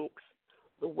strengths,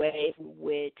 the ways in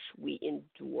which we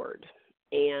endured,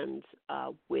 and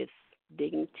with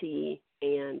dignity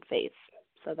and faith.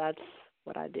 So that's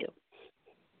what I do.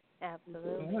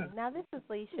 Absolutely. Now, this is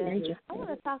Lissha. I want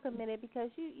to talk a minute because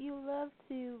you love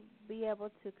to be able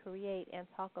to create and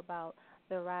talk about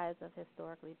the rise of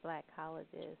historically black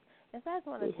colleges. And so I just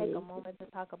want to take a moment to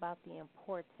talk about the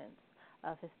importance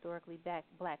of historically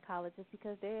black colleges,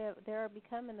 because they are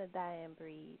becoming a dying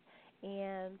breed.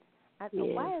 And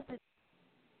why is it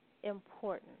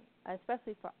important,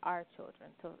 especially for our children,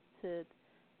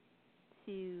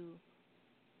 to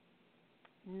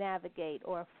navigate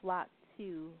or flock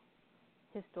to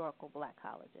historical black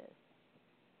colleges?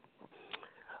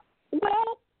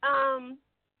 Well,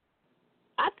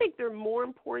 I think they're more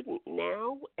important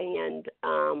now, and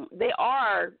they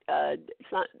are.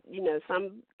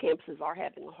 Some campuses are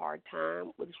having a hard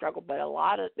time with the struggle, but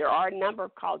there are a number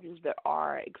of colleges that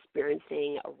are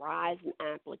experiencing a rise in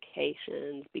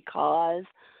applications because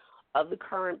of the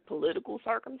current political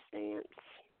circumstance.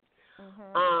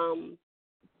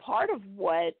 Part of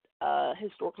what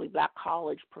historically black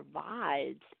college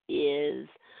provides is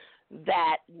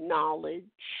that knowledge,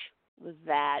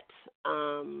 that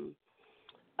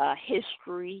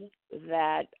history,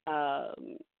 that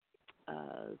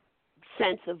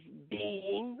sense of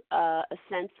being, a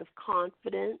sense of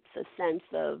confidence, a sense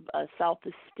of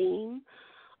self-esteem.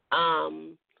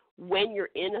 When you're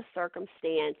in a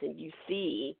circumstance and you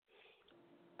see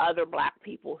other black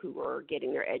people who are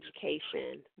getting their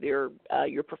education, your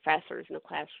professors in the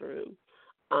classroom,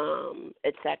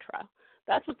 etc.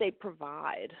 That's what they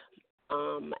provide.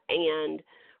 And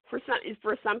for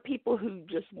some people who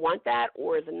just want that,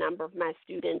 or the number of my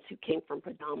students who came from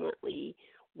predominantly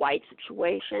white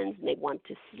situations and they want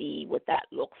to see what that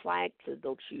looks like, so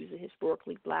they'll choose a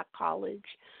historically black college.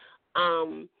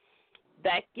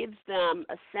 That gives them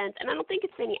a sense, and I don't think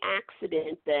it's any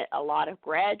accident that a lot of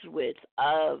graduates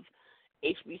of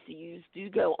HBCUs do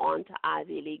go on to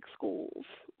Ivy League schools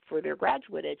for their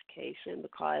graduate education,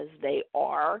 because they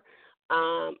are,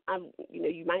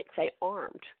 you might say,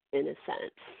 armed in a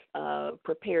sense,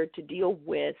 prepared to deal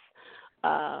with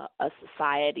a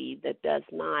society that does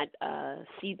not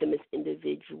see them as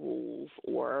individuals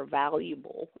or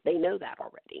valuable. They know that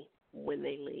already when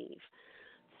they leave.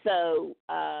 So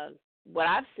what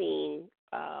I've seen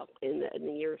in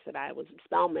the years that I was at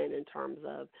Spelman in terms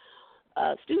of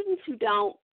students who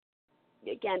don't,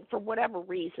 again, for whatever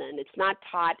reason, it's not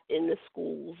taught in the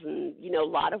schools, and a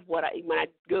lot of when I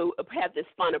go have this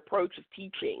fun approach of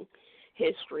teaching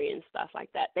history and stuff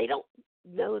like that, they don't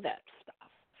know that stuff.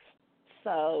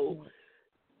 So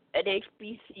an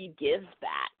HBC gives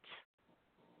that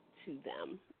to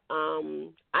them.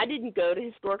 I didn't go to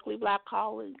historically black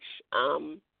college,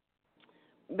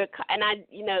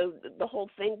 the whole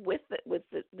thing with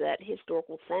that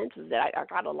historical sense is that I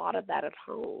got a lot of that at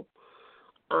home.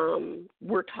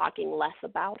 We're talking less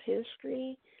about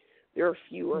history. There are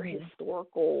fewer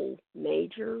historical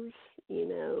majors.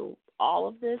 All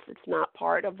of this, it's not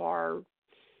part of our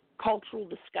cultural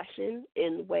discussion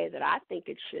in the way that I think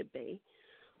it should be.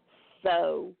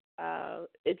 So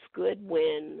it's good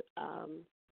when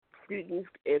students,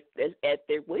 if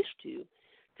they wish to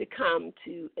come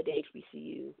to an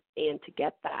HBCU and to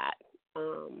get that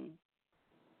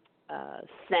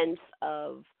sense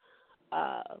of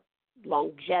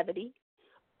longevity,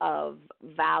 of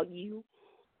value,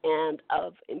 and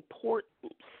of importance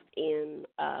in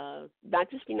not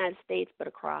just the United States but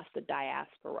across the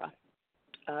diaspora.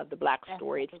 The Black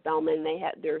Story at Spelman, they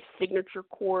have their signature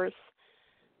course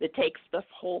that takes the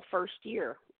whole first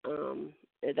year.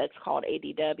 That's called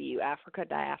ADW, Africa,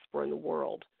 Diaspora, and the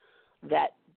World,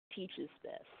 that teaches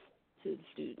this to the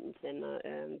students.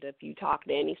 And if you talk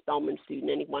to any Spelman student,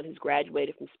 anyone who's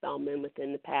graduated from Spelman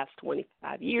within the past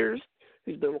 25 years,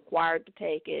 who's been required to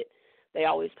take it, they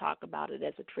always talk about it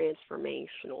as a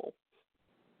transformational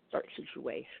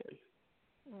situation.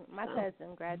 My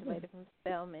cousin graduated from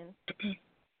Spelman.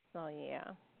 So, yeah.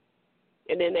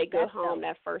 And then they go home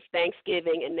that first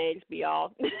Thanksgiving and they just be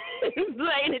all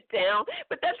laying it down.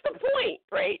 But that's the point,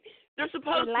 right? They're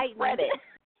supposed to spread it.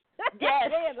 Yes,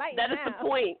 that is the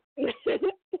point.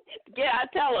 Yeah, I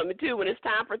tell them, too, when it's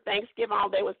time for Thanksgiving, all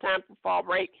day when it's time for fall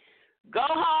break, go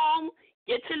home,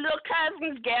 get your little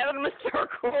cousins, gather them in a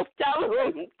circle, tell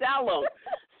them,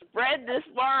 spread this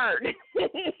word.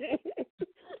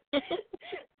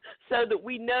 So that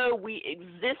we know we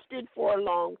existed for a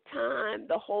long time.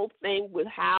 The whole thing with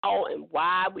how and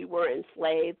why we were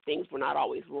enslaved, things were not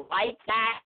always like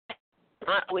that,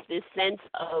 not with this sense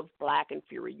of black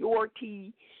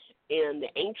inferiority in the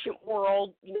ancient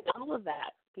world, all of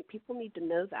that. People need to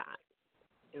know that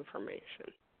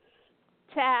information.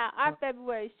 Child, our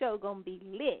February show gonna be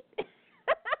lit.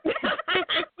 We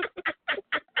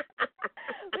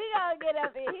gonna get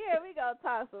up in here. We gonna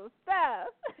talk some stuff.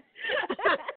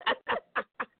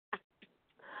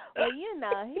 Well, here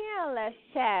on Let's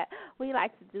Chat, we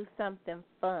like to do something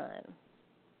fun.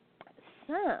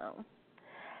 So,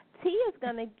 T is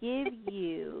going to give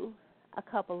you a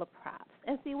couple of props.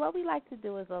 And see, what we like to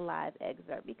do is a live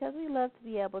excerpt because we love to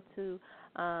be able to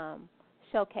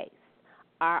showcase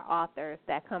our authors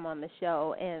that come on the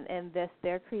show and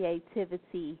their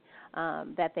creativity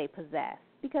that they possess.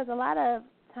 Because a lot of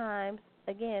times,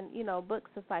 again,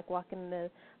 books is like walking in the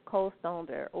Cold Stone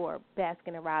or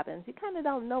Baskin and Robbins. You kind of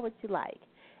don't know what you like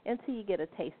until you get a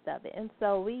taste of it. And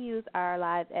so we use our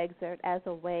live excerpt as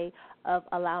a way of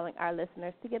allowing our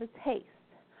listeners to get a taste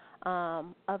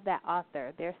of that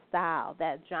author, their style,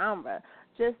 that genre,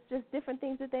 just different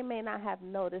things that they may not have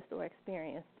noticed or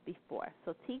experienced before.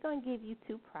 So T going to give you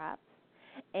 2 props,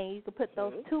 and you can put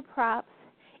those 2 props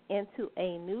into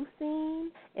a new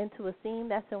scene, into a scene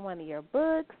that's in one of your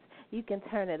books. You can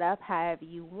turn it up however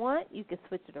you want. You can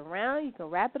switch it around. You can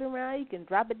wrap it around. You can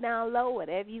drop it down low,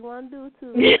 whatever you want to do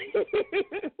to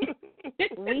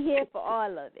it. We here for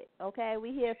all of it, okay?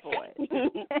 We here for it.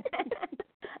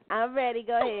 I'm ready.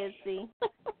 Go ahead, C.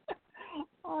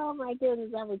 Oh, my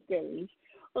goodness, that was good.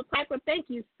 Well, Piper, thank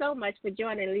you so much for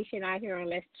joining Lissha and I here on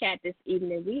Let's Chat this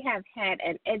evening. We have had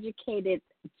an educated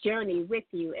journey with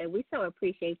you, and we so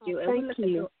appreciate you. And we're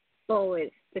looking forward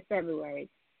to February.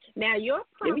 Now, your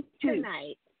prop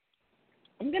tonight,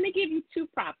 I'm going to give you 2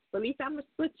 props. But Lissha, I'm going to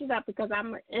switch it up because I'm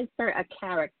going to insert a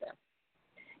character.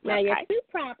 Now, your 2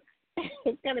 props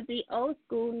is going to be old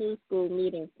school, new school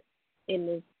meetings in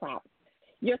this prop.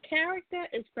 Your character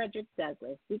is Frederick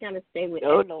Douglass. We're going to stay with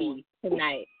FD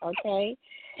tonight, okay?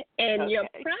 And your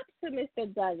prop to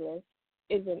Mr. Douglass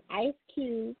is an ice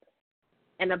cube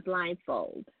and a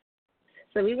blindfold.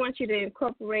 So we want you to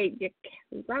incorporate your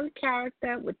one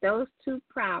character with those 2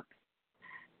 props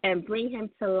and bring him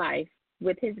to life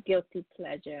with his guilty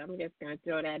pleasure. I'm just going to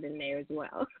throw that in there as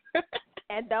well.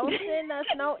 And don't send us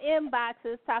no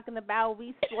inboxes talking about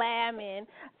we slamming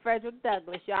Frederick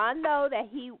Douglass. Y'all know that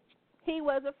he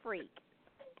was a freak.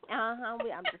 I'm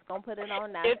just gonna put it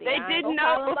on now. If they didn't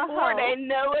know it before, they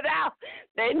know it out.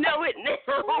 They know it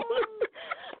now.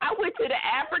 I went to the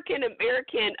African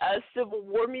American Civil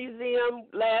War Museum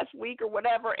last week or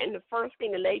whatever, and the first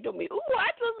thing the lady told me, "Ooh,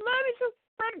 I just love it." Just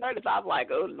Frederick Douglass. I was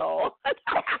like, "Oh Lord."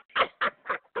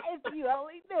 If you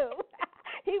only knew,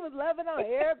 he was loving on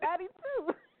everybody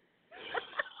too.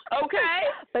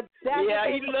 Okay. But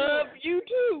he loved you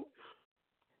too.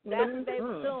 That's what they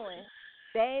were doing.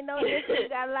 They ain't no different. We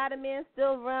got a lot of men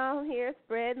still around here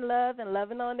spreading love and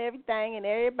loving on everything and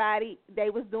everybody. They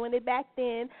was doing it back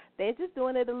then. They're just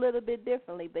doing it a little bit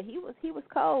differently. But he was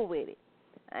cold with it.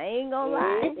 I ain't gonna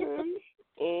lie.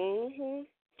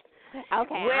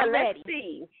 Okay, well, I'm ready. Let's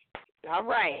see. All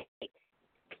right.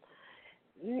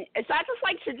 So I just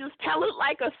like to just tell it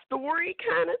like a story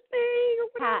kind of thing.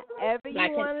 However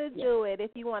you want to do it.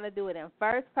 If you want to do it in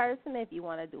first person, if you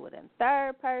want to do it in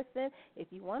third person,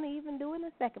 if you want to even do it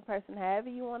in second person, however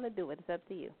you want to do it, it's up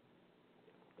to you.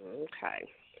 Okay.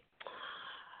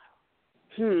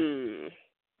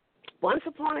 Once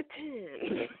upon a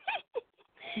time,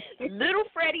 little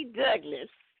Freddie Douglass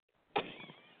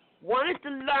wanted to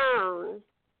learn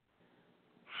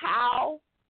how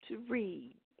to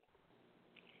read.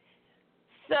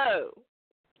 So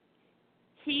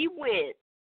he went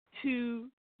to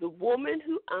the woman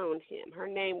who owned him. Her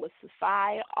name was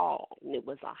Sophia Elle, and it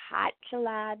was a hot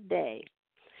July day.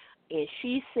 And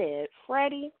she said,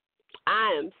 "Freddie,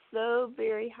 I am so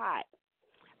very hot.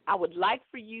 I would like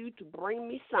for you to bring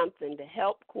me something to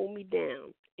help cool me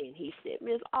down." And he said,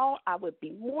 "Miss Elle, I would be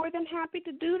more than happy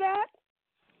to do that,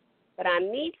 but I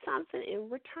need something in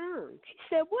return." She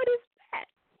said, "What is that?"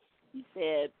 He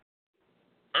said,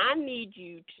 "I need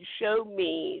you to show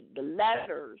me the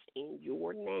letters in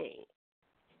your name,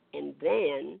 and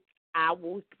then I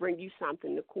will bring you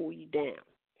something to cool you down."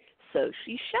 So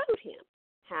she showed him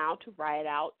how to write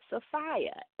out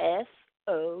Sophia,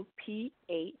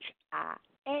 Sophia.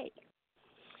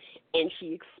 And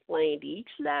she explained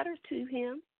each letter to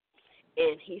him,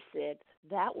 and he said,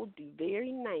 "That will do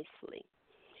very nicely."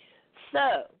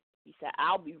 So he said,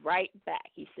 "I'll be right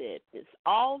back." He said, "Miss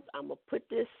Elle, I'm going to put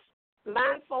this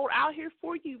blindfold out here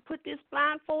for you. Put this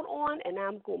blindfold on, and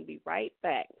I'm going to be right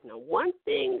back." Now, one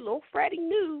thing little Freddie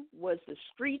knew was the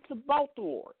streets of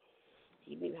Baltimore.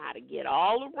 He knew how to get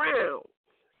all around,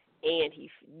 and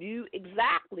he knew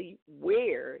exactly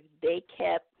where they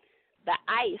kept the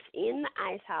ice in the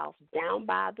ice house down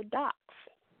by the docks.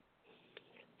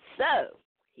 So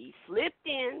he slipped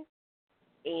in,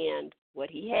 and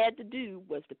what he had to do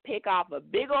was to pick off a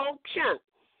big old chunk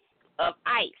of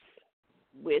ice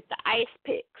with the ice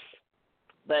picks,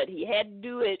 but he had to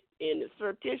do it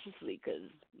surreptitiously because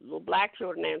little black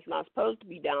children are not supposed to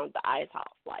be down at the ice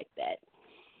house like that.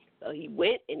 So he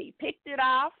went and he picked it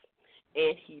off,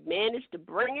 and he managed to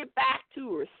bring it back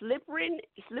to her, slippery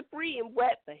and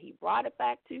wet, but he brought it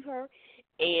back to her,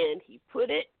 and he put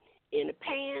it in a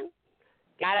pan,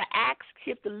 got an axe,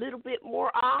 chipped a little bit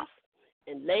more off,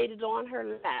 and laid it on her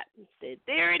lap and said,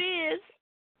 "There it is.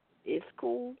 It's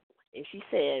cool." And she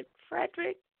said,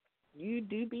 "Frederick, you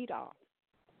do beat all."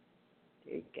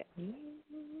 There you go.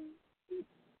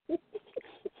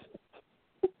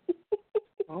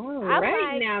 All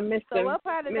right, now, Mr. So what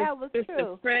part of that was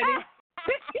true? Freddie.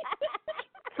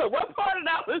 So what part of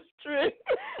that was true?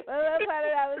 What part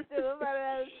of that was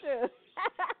true?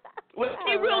 Well,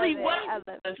 she really was.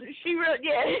 She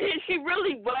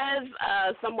really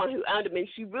was someone who owned him, and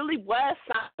she really was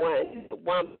someone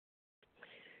who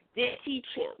did teach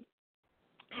him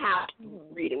how to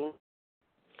read him.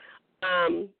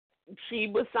 She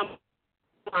was some.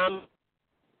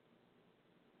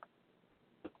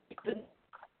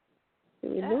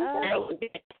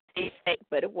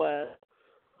 But it was.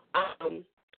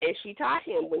 And she taught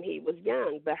him when he was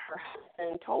young, but her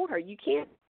husband told her, "You can't.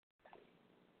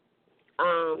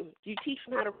 You teach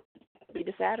him how to be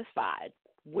dissatisfied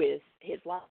with his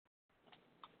life."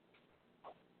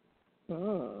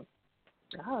 All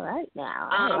right now.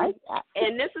 I like that.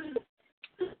 And this is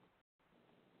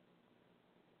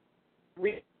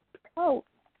we're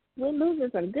losing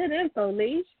some good info,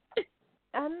 Lissha.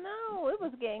 I know. It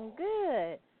was getting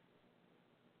good.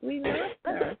 We lost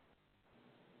her.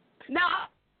 No.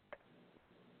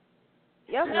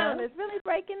 Your phone is really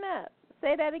breaking up.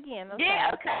 Say that again.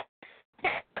 Yeah, okay.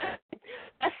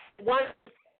 That's one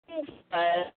thing,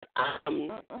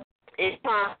 in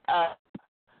terms of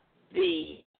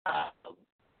the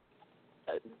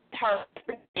her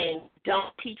and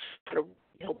don't teach her to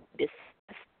be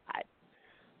dissatisfied,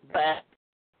 but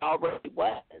already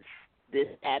was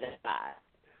dissatisfied.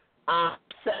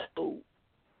 So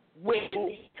when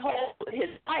he told his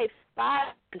wife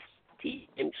to teach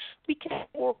him, she became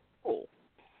more cruel.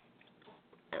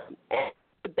 And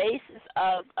the basis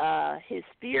of his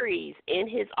theories in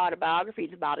his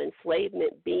autobiographies about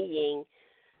enslavement being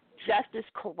just as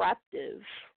corruptive to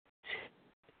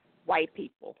white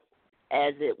people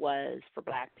as it was for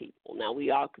black people. Now,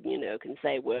 we all, can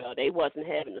say, well, they wasn't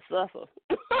having to suffer,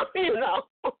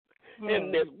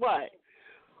 in this way.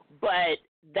 But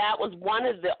that was one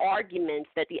of the arguments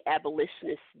that the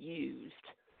abolitionists used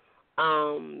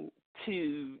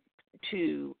to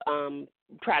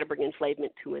try to bring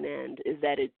enslavement to an end, is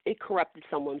that it corrupted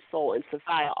someone's soul. And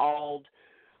Sophia Ald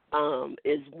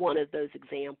is one of those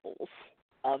examples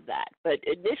of that. But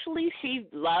initially she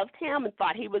loved him and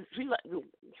thought she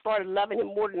started loving him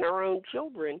more than her own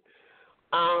children.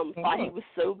 Thought he was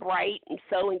so bright and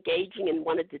so engaging and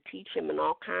wanted to teach him in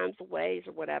all kinds of ways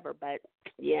or whatever. But,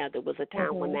 yeah, there was a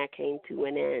time when that came to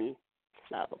an end.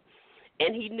 So,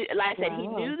 and he knew, like I said, he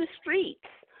knew the streets,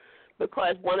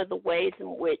 because one of the ways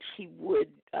in which he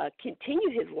would continue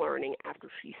his learning after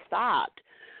she stopped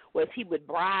was he would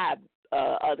bribe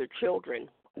other children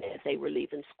as they were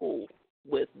leaving school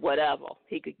with whatever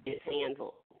he could get his hands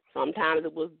on. Sometimes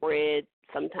it was bread,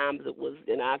 sometimes it was,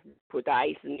 and I put the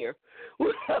ice in there,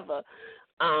 whatever,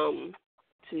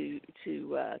 to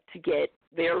get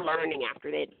their learning after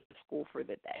they left school for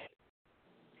the day.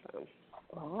 So.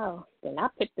 Wow. Then I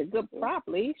picked a good prop,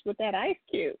 Leash, with that ice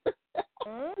cube.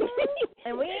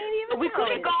 And we ain't even we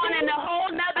could have gone in a whole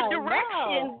nother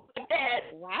direction with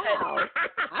that. Wow.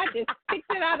 I just picked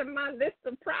it out of my list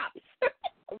of props.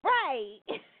 Right.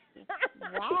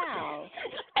 Wow.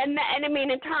 And I mean,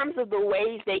 in terms of the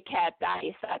ways they kept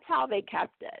ice, that's how they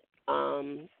kept it.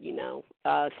 Some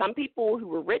people who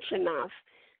were rich enough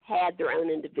had their own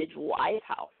individual ice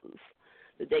houses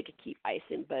that they could keep ice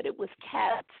in, but it was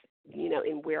kept,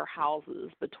 in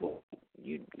warehouses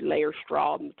you layer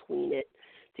straw in between it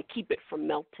to keep it from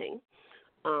melting.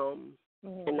 And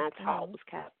that's how it was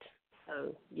kept.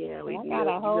 So, yeah, we got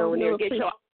a whole new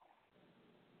appreciation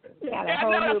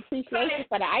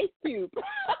for the ice cube.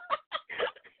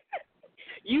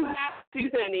 You have to,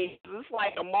 honey. It's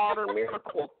like a modern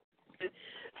miracle.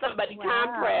 Somebody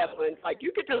time traveling. Like,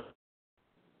 you could just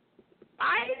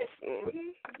ice.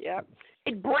 Yep.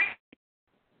 It breaks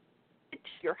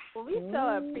your house. Well, we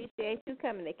so appreciate you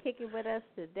coming to kick it with us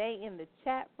today in the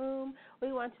chat room.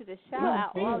 We want you to shout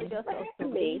out all of your social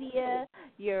media,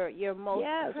 your most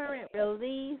current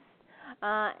release,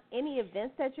 any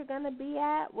events that you're going to be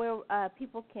at where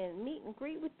people can meet and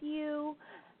greet with you.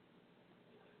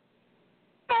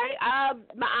 Okay,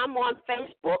 I'm on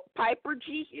Facebook, Piper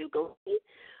G. Huguley.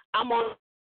 I'm on.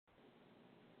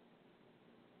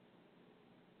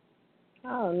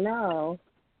 Oh, no.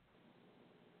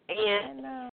 And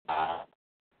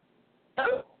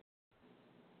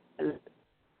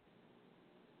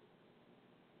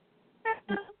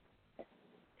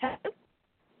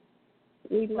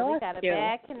we got a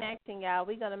bad connection, y'all.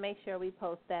 We're going to make sure we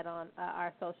post that on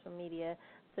our social media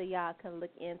so y'all can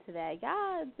look into that.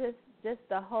 Y'all, just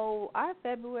the whole, our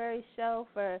February show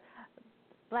for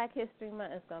Black History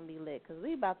Month is going to be lit because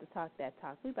we about to talk that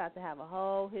talk. We about to have a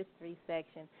whole history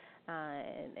section,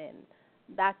 and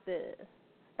Dr.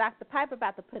 Piper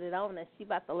about to put it on us. She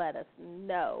about to let us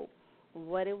know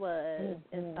what it was.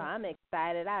 And so I'm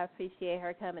excited. I appreciate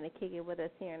her coming to kick it with us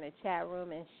here in the chat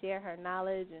room and share her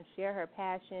knowledge and share her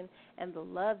passion and the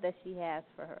love that she has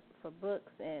for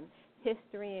books and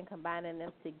history and combining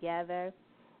them together.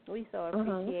 We so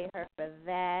appreciate her for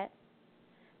that.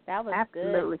 That was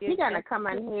Absolutely. good. She's going to come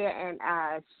in here and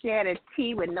share the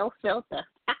tea with no filter.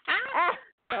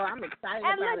 So I'm excited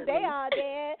and about look, it. they all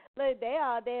there. Look, they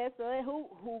all there. So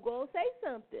who gonna say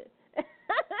something?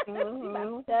 You about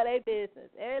to tell their business.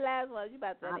 Every last one, you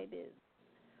about to tell their business.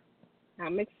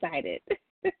 I'm excited.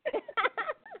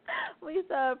 We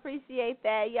so appreciate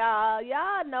that, y'all.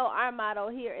 Y'all know our motto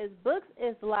here is books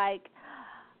is like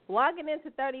walking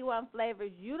into 31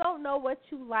 flavors. You don't know what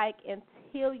you like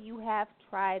until you have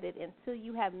tried it, until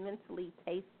you have mentally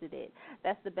tasted it.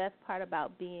 That's the best part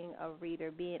about being a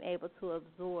reader, being able to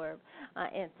absorb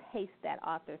and taste that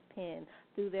author's pen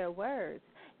through their words.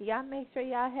 Y'all make sure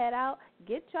y'all head out.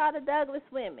 Get y'all to Douglas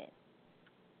Women.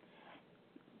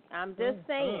 I'm just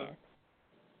saying.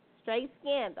 Straight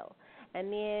scandal.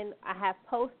 And then I have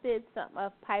posted some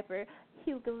of Piper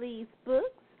Huguley's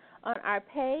books on our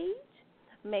page.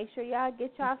 Make sure y'all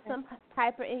get y'all some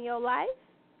Piper in your life.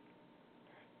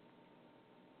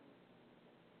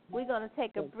 We're going to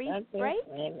take a brief break,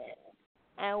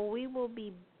 and we will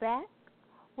be back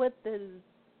with the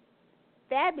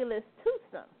fabulous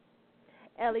twosome,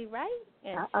 Elle Wright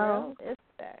and Sheryl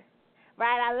Lissha.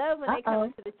 Right, I love when they come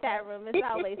into the chat room. It's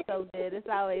always so good. It's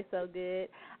always so good.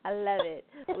 I love it.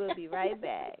 We'll be right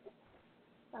back.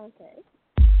 Okay.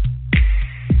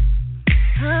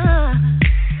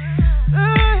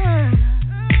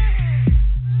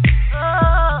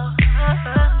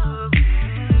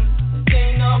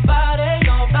 Ain't nobody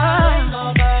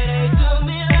do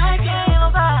me like you.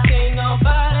 Ain't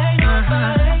nobody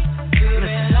do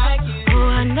me like you. Oh,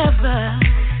 I never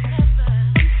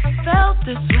felt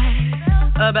this way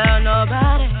about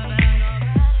nobody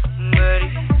but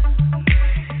you.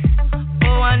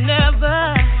 Oh, I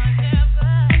never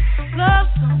loved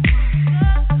someone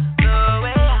the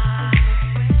way I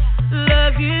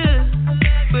love you,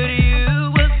 but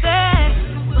you was there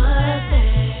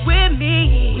with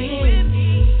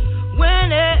me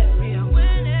when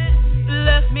everyone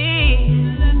left me.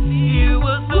 You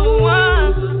was the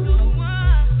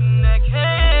one that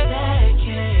came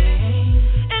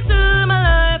into my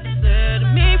life and set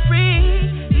me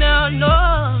free. Now I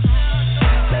know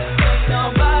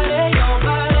nobody do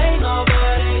me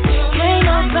like you. Ain't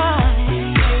nobody do me like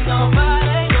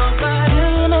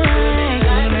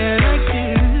you.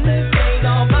 Ain't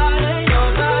nobody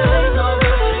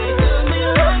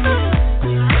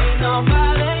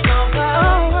do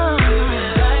me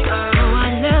like you. Oh, I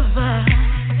never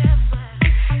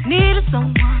needed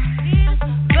someone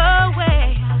the way I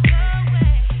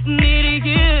needed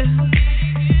you.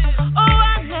 Oh,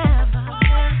 I never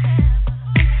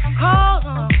called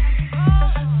on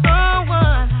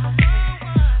someone.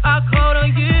 I called on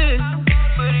you,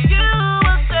 but you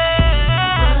were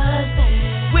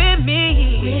there with me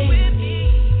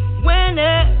when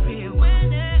everyone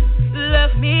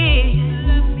left me.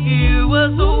 You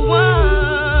was the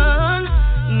one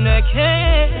that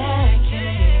came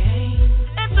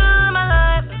into my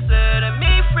life and set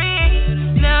me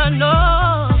free. Now I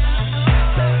know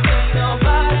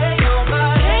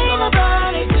ain't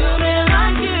nobody do me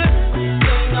like you.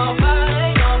 Ain't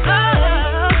nobody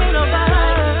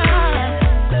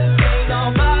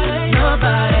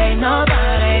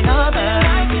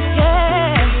like you.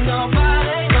 Yeah. Ain't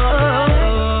nobody do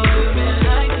me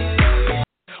like you.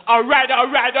 All right.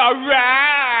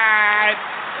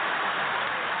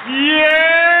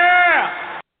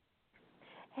 Yeah.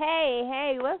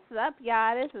 Hey, what's up,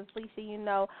 y'all? This is Lissha. You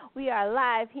know, we are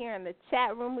live here in the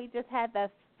chat room. We just had the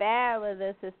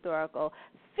fabulous historical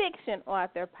fiction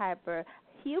author, Piper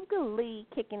Huguley,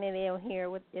 kicking it in here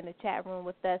in the chat room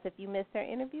with us. If you missed her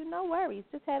interview, no worries.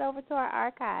 Just head over to our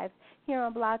archives here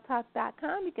on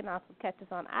blogtalk.com. You can also catch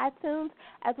us on iTunes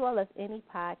as well as any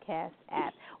podcast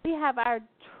app. We have our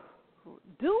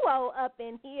duo up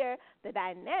in here, the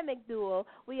dynamic duo.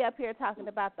 We up here talking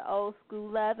about the old school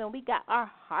love, and we got our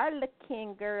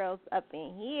Harlequin girls up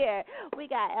in here. We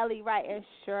got Elle Wright and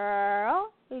Sheryl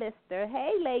Lissha.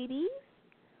 Hey, ladies.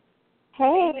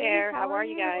 Hey there. How are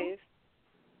you guys?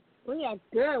 We are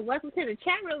good. Welcome to the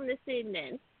chat room this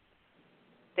evening.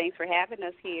 Thanks for having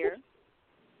us here.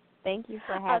 Thank you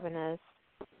for having us.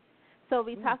 So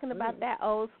we're talking about that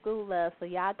old school love, so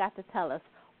y'all got to tell us,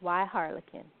 why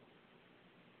Harlequin?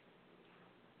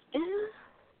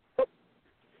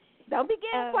 Don't be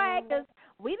getting quiet, because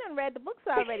we done read the books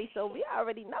already, so we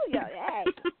already know y'all. Hey.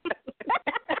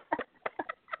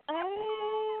 I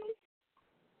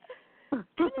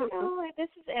don't know. This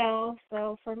is Elle.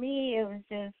 So for me, it was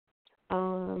just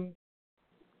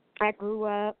I grew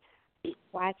up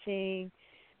watching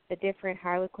the different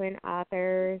Harlequin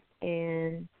authors,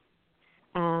 and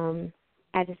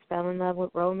I just fell in love with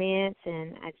romance,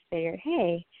 and I just figured,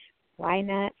 hey, why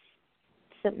not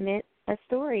submit a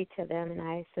story to them? And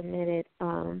I submitted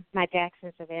my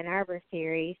Jacksons of Ann Arbor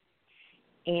series,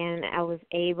 and I was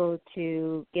able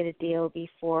to get a deal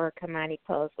before Kamani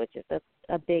Post, which is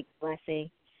a big blessing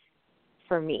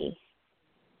for me.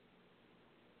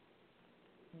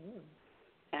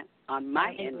 On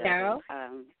my end of it,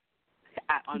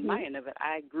 my end of it,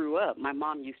 I grew up. My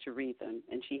mom used to read them,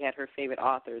 and she had her favorite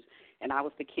authors, and I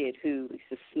was the kid who used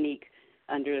to sneak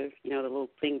under, the little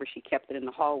thing where she kept it in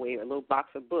the hallway, or a little box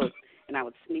of books, and I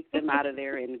would sneak them out of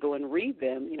there and go and read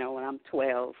them, when I'm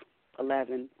 12,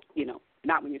 11,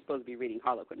 not when you're supposed to be reading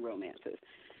Harlequin romances.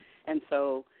 And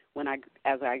so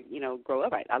as I grow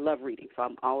up, I love reading, so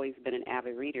I've always been an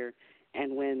avid reader.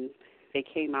 And when they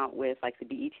came out with, like, the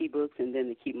BET books and then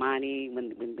the Kimani,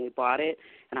 when they bought it,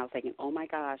 and I was thinking, oh, my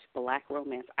gosh, black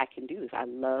romance, I can do this. I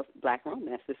love black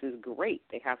romance. This is great.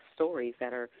 They have stories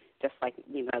that are just like,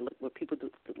 what people do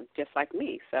just like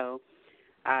me. So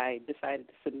I decided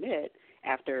to submit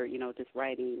after, just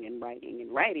writing, and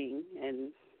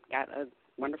got a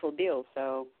wonderful deal.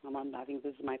 So I think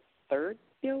this is my 3rd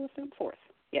deal with them, 4th.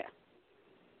 Yeah,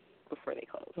 before they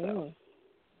close. So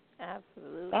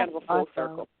absolutely, kind of a full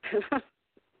circle.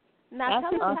 Now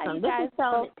tell us how you guys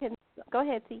both can. Go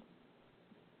ahead, T.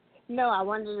 No, I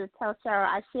wanted to tell Sheryl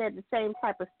I shared the same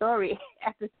type of story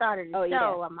at the start of the show.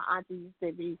 Yeah. My auntie used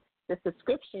to be the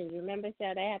subscription. You remember,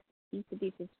 Sheryl, they used to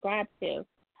be subscribed to.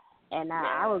 And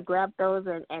I would grab those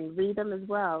and read them as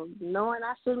well, knowing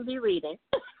I shouldn't be reading.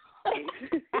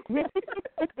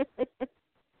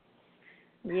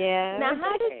 Yeah. Now,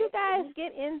 how did you guys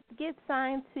get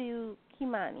signed to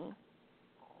Kimani?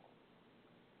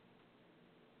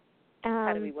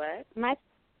 How do we what?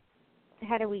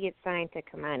 How do we get signed to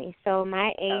Kimani? So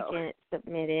my agent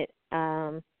submitted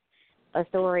a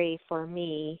story for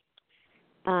me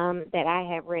that I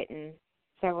had written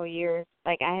several years.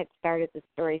 Like, I had started the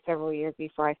story several years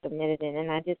before I submitted it,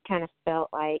 and I just kind of felt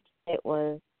like it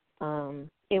would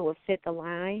fit the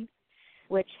line,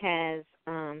 which has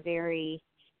very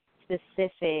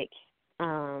specific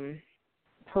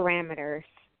parameters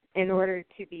in order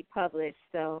to be published.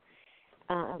 So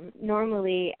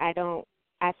normally I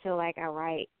feel like I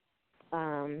write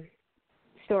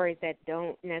stories that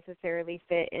don't necessarily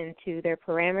fit into their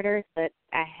parameters, but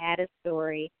I had a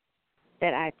story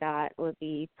that I thought would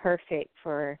be perfect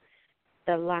for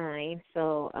the line.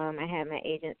 So I had my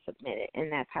agent submit it,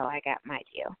 and that's how I got my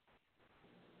deal.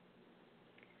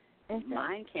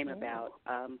 Mine came about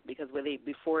because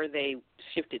before they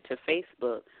shifted to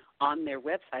Facebook, on their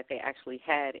website they actually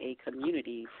had a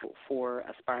community for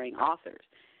aspiring authors,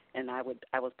 and I was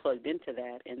plugged into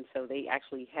that, and so they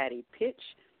actually had a pitch.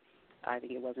 I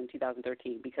think it was in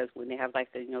 2013, because when they have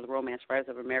like the Romance Writers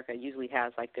of America usually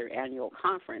has like their annual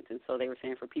conference, and so they were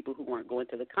saying for people who weren't going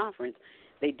to the conference,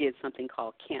 they did something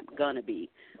called Camp Gonna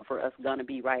Be for us Gonna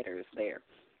Be writers there,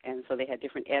 and so they had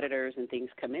different editors and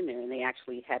things come in there, and they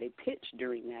actually had a pitch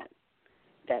during that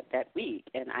week,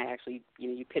 and I actually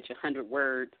you pitch 100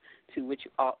 words to which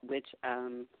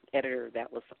editor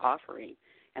that was offering,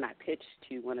 and I pitched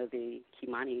to one of the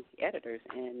Kimani editors,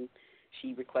 and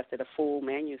she requested a full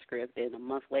manuscript, and a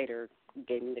month later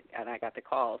gave me and I got the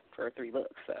call for 3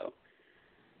 looks. So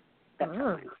that's how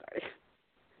mine started.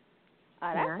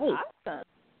 Oh, that's awesome.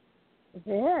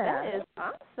 Yeah. That is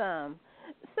awesome.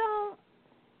 So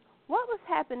what was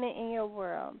happening in your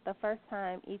world the first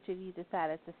time each of you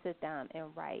decided to sit down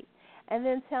and write? And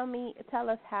then tell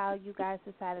us how you guys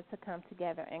decided to come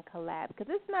together and collab, because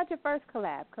this is not your first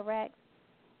collab, correct?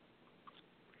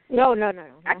 No.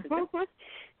 Actually,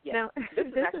 no, this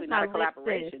is actually not a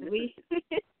collaboration.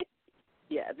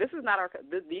 This is not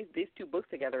these 2 books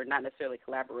together are not necessarily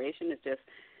collaboration. It's just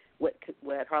what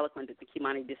Harlequin did, the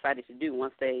Kimani decided to do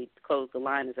once they closed the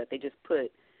line, is that they just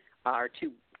put our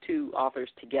two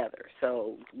authors together.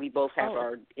 So we both have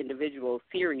our individual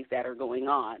series that are going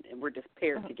on, and we're just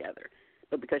paired together.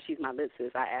 But because she's my lit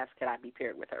sis, I asked, could I be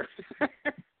paired with her?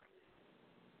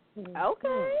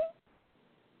 Okay.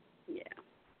 Yeah.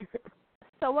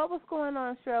 So what was going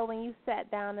on, Sheryl, when you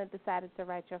sat down and decided to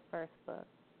write your first book?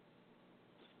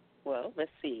 Well,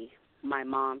 let's see. My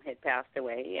mom had passed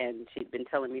away, and she'd been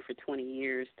telling me for 20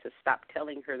 years to stop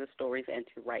telling her the stories and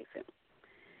to write them.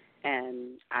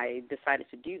 And I decided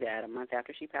to do that a month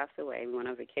after she passed away. We went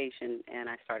on vacation, and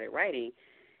I started writing.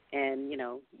 And,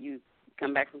 you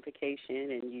come back from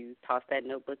vacation, and you toss that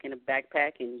notebook in a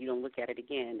backpack, and you don't look at it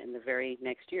again. And the very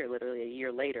next year, literally a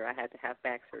year later, I had to have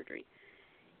back surgery,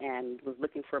 and was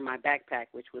looking for my backpack,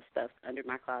 which was stuffed under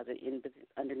my closet,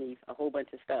 underneath a whole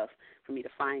bunch of stuff for me to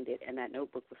find it, and that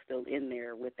notebook was still in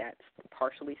there with that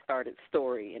partially started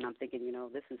story. And I'm thinking,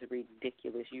 this is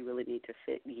ridiculous. You really need to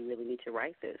sit. You really need to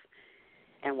write this.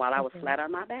 And while I was flat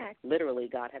on my back, literally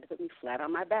God had to put me flat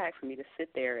on my back for me to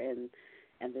sit there, and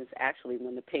this actually,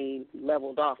 when the pain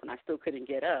leveled off and I still couldn't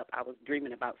get up, I was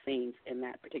dreaming about scenes in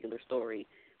that particular story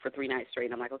for 3 nights straight.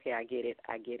 And I'm like, okay, I get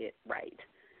it, right.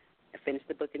 I finished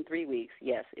the book in 3 weeks.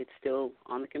 Yes, it's still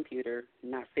on the computer,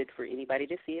 not fit for anybody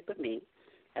to see it but me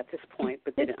at this point,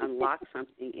 but then it unlocked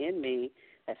something in me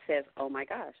that says, oh, my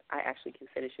gosh, I actually can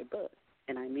finish a book.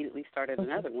 And I immediately started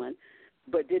another one,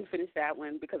 but didn't finish that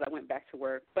one because I went back to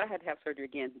work. But I had to have surgery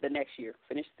again the next year,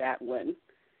 finished that one,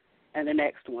 and the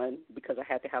next one because I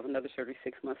had to have another surgery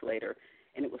 6 months later.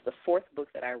 And it was the 4th book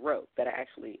that I wrote that I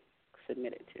actually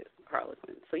submitted to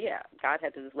Harlequin. So, yeah, God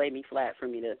had to just lay me flat for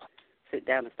me to sit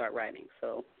down and start writing.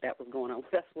 So that was going on.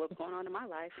 That's what's going on in my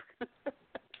life.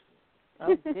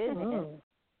 Oh, goodness.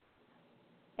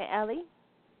 And Ellie?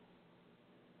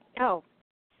 Oh.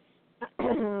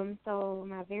 So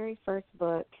my very first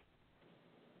book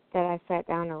that I sat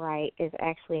down to write is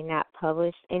actually not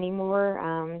published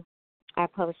anymore. I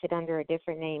published it under a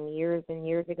different name years and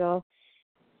years ago.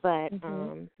 But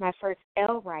my first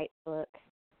Elle Wright book,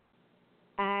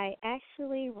 I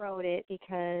actually wrote it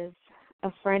because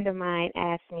a friend of mine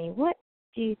asked me, what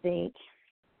do you think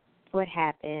would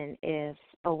happen if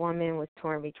a woman was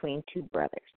torn between two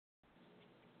brothers?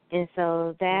 And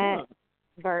so that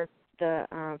birthed the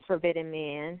Forbidden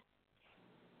Man.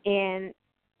 And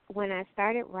when I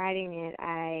started writing it,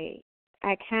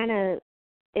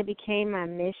 it became my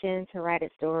mission to write a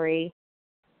story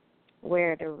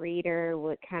where the reader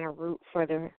would kind of root for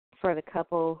the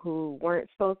couple who weren't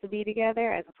supposed to be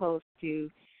together as opposed to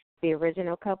the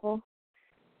original couple.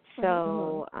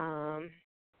 So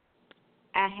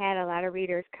I had a lot of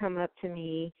readers come up to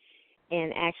me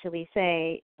and actually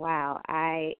say, wow,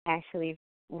 I actually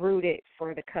rooted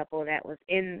for the couple that was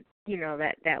in,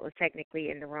 that was technically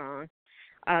in the wrong,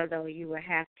 although you would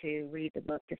have to read the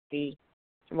book to see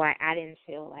why I didn't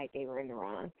feel like they were in the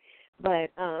wrong.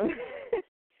 But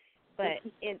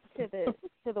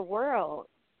to the world,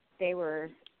 they were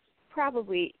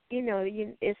probably,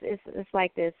 it's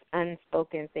like this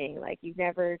unspoken thing. Like, you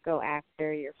never go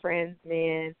after your friend's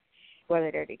men, whether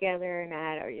they're together or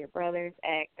not, or your brother's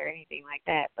ex or anything like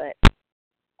that. But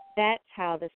that's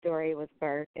how the story was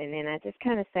birthed. And then I just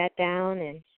kind of sat down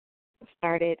and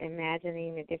started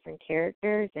imagining the different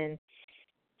characters, and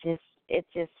it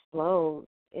just flowed.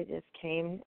 It just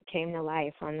came to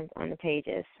life on the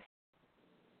pages.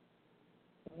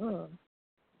 Oh.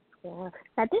 Yeah.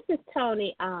 Now, this is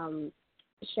Toni.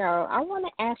 Sheryl, I want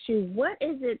to ask you, what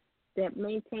is it that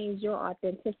maintains your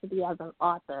authenticity as an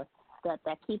author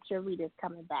that keeps your readers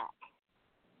coming back?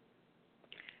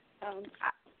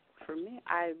 For me,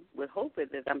 I would hope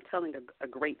it is I'm telling a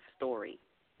great story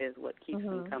is what keeps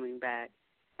them coming back.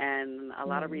 And a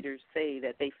lot of readers say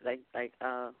that they, like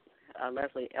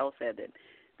Leslie Elle said, that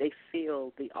they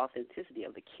feel the authenticity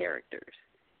of the characters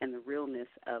and the realness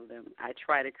of them. I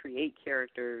try to create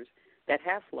characters that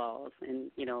have flaws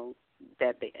and,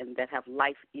 that have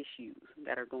life issues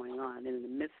that are going on. And in the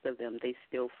midst of them, they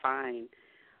still find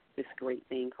this great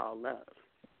thing called love.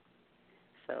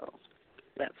 So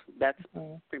that's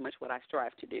pretty much what I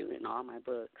strive to do in all my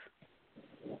books.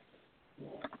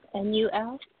 And you,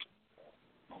 Elle?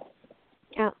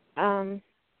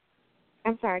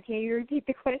 I'm sorry, can you repeat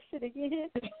the question again?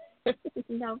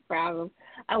 No problem.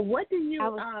 What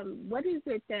is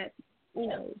it that,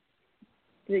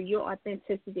 your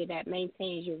authenticity that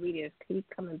maintains your readers keep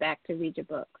coming back to read your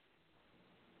books?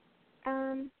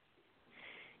 I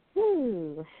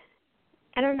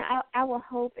don't know. I will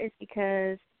hope it's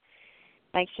because,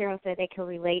 like Sheryl said, they can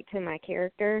relate to my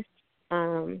characters.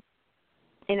 And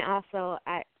also,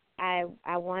 I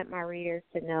want my readers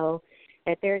to know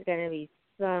that there's going to be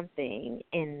something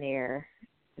in there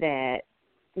that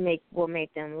will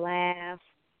make them laugh,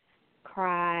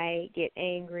 cry, get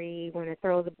angry, want to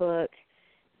throw the book.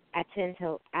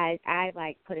 I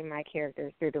like putting my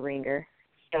characters through the ringer.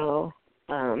 So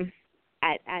I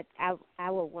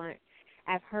will want.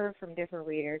 I've heard from different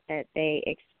readers that they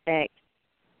expect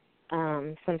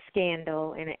some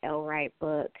scandal in an Elle Wright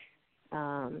book,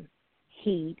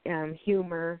 heat,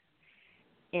 humor,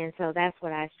 and so that's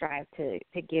what I strive to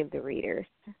give the readers,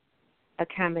 a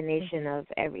combination of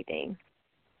everything.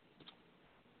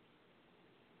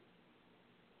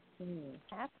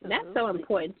 That's so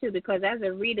important, too, because as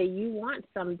a reader, you want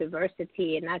some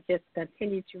diversity and not just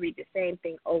continue to read the same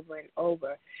thing over and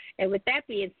over. And with that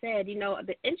being said,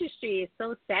 the industry is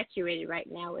so saturated right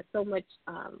now with so much,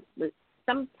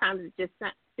 sometimes it just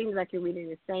seems like you're reading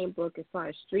the same book as far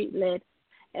as street lit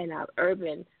and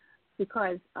urban,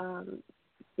 because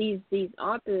these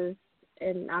authors,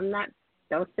 and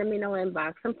don't send me no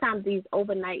inbox, sometimes these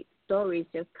overnight stories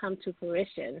just come to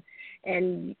fruition,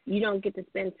 and you don't get to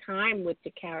spend time with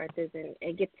the characters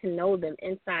and get to know them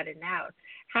inside and out.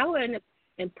 How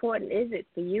important is it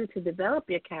for you to develop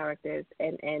your characters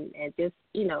and just,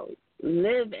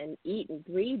 live and eat and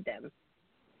breathe them?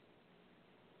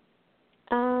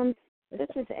 This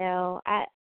is Elle. I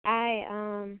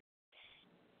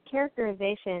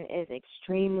characterization is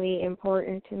extremely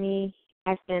important to me.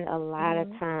 I spend a lot of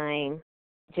time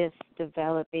just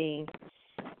developing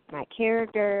my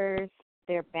characters,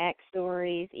 their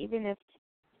backstories, even if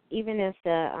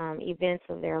the events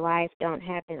of their life don't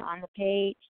happen on the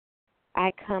page,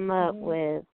 I come up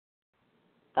with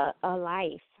a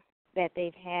life that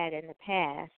they've had in the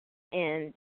past,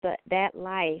 and that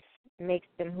life makes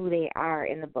them who they are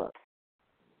in the book.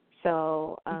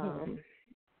 So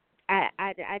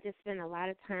I just spend a lot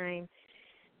of time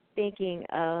thinking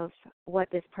of what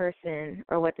this person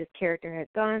or what this character has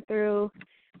gone through,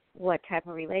 what type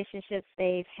of relationships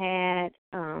they've had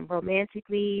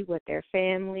romantically with their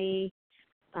family,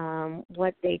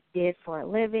 what they did for a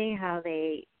living, how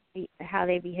they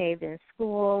behaved in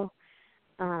school,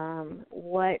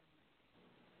 what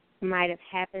might have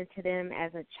happened to them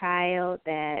as a child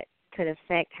that could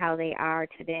affect how they are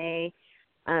today.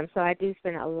 So I do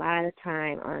spend a lot of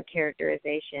time on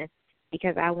characterization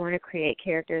because I want to create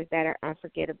characters that are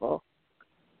unforgettable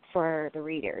for the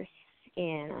readers.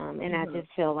 And I just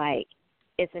feel like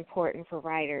it's important for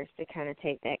writers to kind of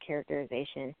take that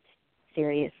characterization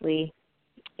seriously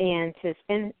and to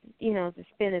spend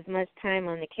as much time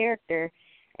on the character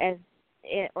as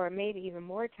it, or maybe even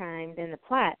more time than the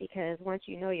plot, because once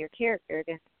you know your character,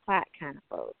 then the plot kind of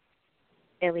flows,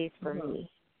 at least for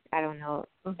me. I don't know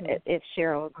if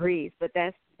Sheryl agrees, but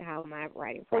that's how my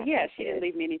writing process Well, yeah, she didn't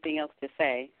leave me anything else to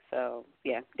say. So,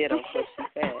 yeah, ditto what she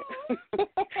said.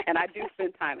 And I do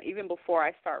spend time, even before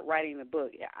I start writing the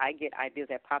book, I get ideas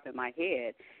that pop in my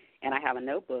head, and I have a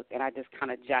notebook, and I just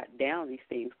kind of jot down these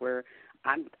things where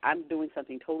I'm doing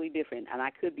something totally different, and I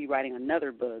could be writing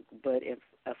another book, but if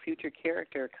a future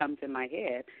character comes in my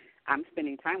head, I'm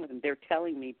spending time with them. They're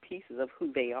telling me pieces of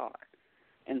who they are.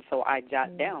 And so I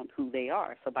jot down who they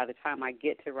are. So by the time I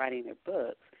get to writing their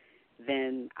books,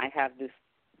 then I have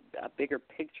a bigger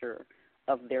picture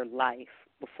of their life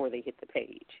before they hit the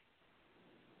page.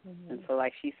 And so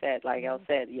like she said, like Elle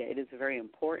said, yeah, it is very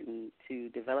important to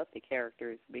develop the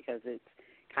characters because it's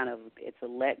a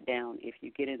letdown if you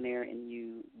get in there and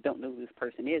you don't know who this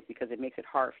person is, because it makes it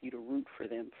hard for you to root for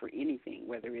them for anything,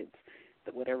 whether it's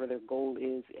whatever their goal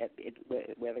is,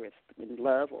 whether it's in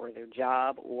love or their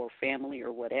job or family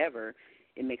or whatever.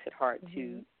 It makes it hard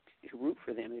to root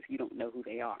for them if you don't know who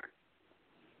they are.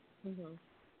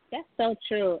 That's so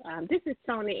true. This is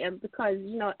Toni, and because,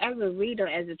 as a reader,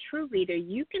 as a true reader,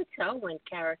 you can tell when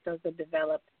characters are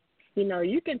developed.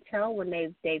 You can tell when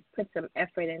they've put some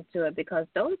effort into it, because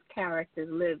those characters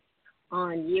live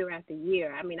on year after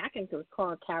year. I mean, I can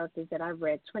recall characters that I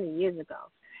read 20 years ago,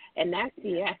 and that's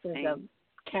the essence of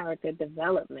character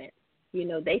development.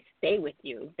 They stay with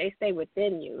you. They stay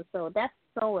within you. So that's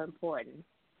so important.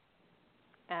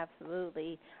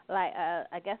 Absolutely. Like,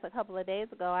 I guess a couple of days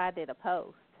ago I did a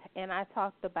post, and I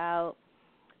talked about,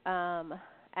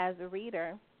 as a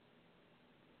reader,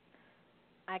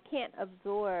 I can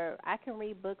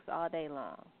read books all day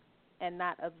long and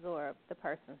not absorb the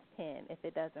person's pen if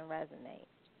it doesn't resonate.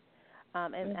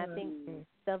 And I think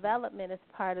development is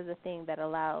part of the thing that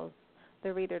allows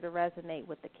the reader to resonate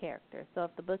with the character. So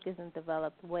if the book isn't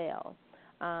developed well,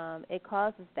 it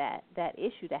causes that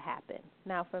issue to happen.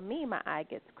 Now, for me, my eye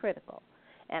gets critical,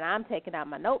 and I'm taking out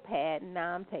my notepad, and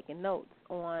now I'm taking notes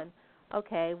on,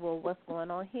 okay, well, what's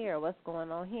going on here, what's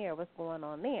going on here, what's going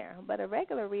on there. But a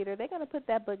regular reader, they're going to put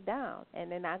that book down, and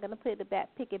they're not going to pick it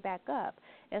back up.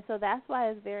 And so that's why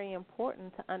it's very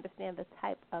important to understand the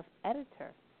type of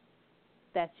editor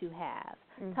that you have.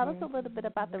 Tell us a little bit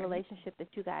about the relationship that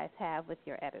you guys have with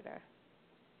your editor.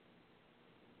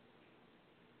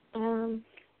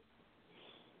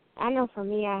 I know for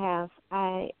me, I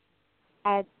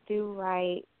do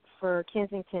write for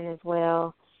Kensington as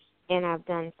well, and I've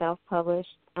done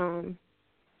self-published.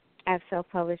 I've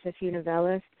self-published a few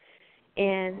novellas,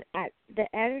 and the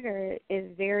editor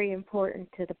is very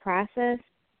important to the process,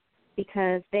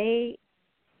 because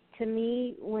to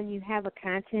me, when you have a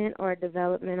content or a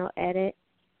developmental edit,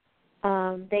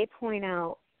 they point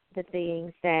out the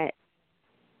things that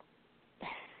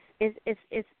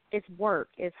it's work.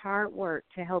 It's hard work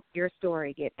to help your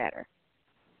story get better.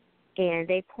 And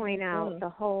they point out the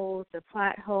holes, the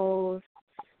plot holes,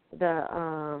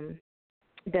 the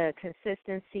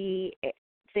consistency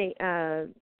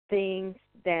things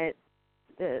that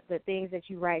the things that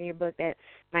you write in your book that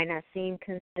might not seem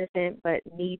consistent but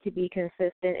need to be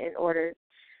consistent in order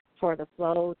for the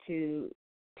flow to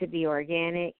be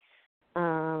organic.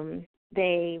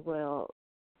 They will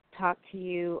talk to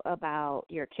you about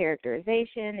your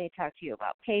characterization. They talk to you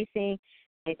about pacing.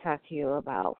 They talk to you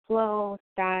about flow,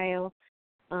 style.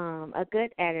 A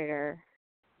good editor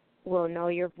will know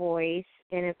your voice,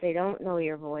 and if they don't know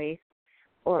your voice,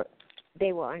 or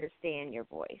they will understand your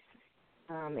voice.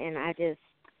 And I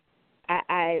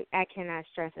cannot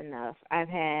stress enough. I've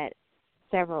had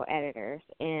several editors,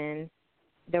 and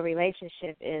the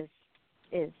relationship is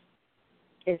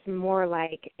more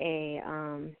like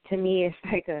to me it's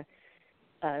like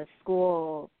a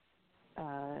school,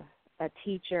 a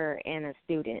teacher and a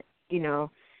student.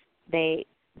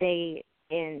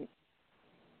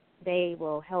 They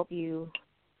will help you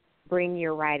bring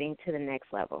your writing to the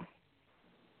next level.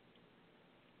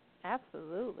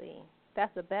 Absolutely.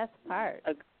 That's the best part.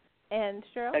 And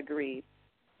Sheryl? Agreed.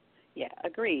 Yeah,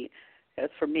 agreed. As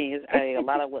for me, a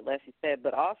lot of what Leslie said,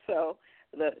 but also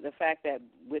the fact that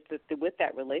with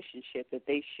that relationship, that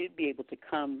they should be able to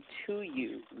come to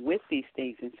you with these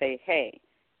things and say, hey,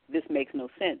 this makes no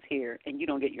sense here, and you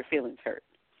don't get your feelings hurt.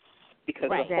 Because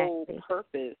the whole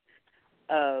purpose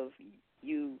of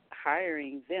you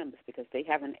hiring them is because they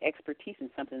have an expertise in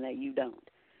something that you don't.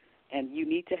 And you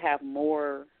need to have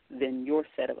more than your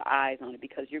set of eyes on it,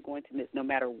 because you're going to miss, no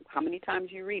matter how many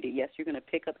times you read it. Yes, you're going to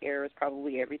pick up errors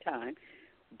probably every time,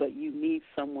 but you need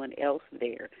someone else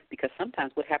there, because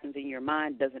sometimes what happens in your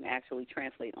mind doesn't actually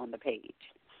translate on the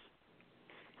page.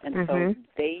 And so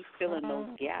they fill in those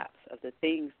gaps of the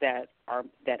things that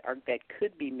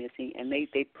could be missing, and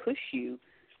they push you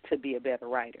to be a better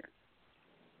writer.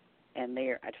 And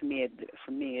for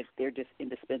me, they're just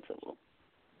indispensable.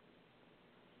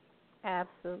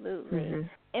 Absolutely.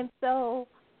 And so,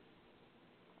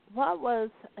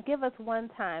 give us one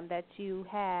time that you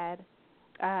had,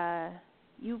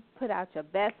 you put out your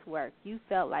best work. You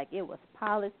felt like it was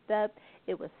polished up,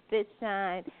 it was fit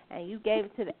shine, and you gave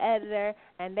it to the editor,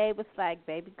 and they was like,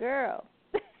 baby girl.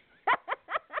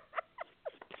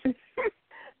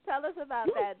 Tell us about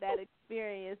that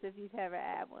experience, if you've ever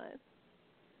had one.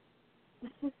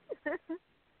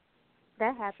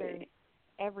 That happens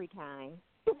every time.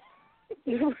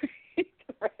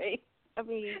 Right. I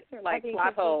mean, like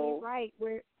plot holes. Right.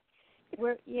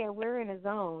 We're in a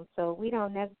zone, so we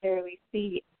don't necessarily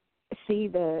see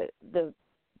the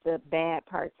bad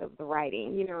parts of the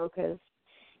writing, because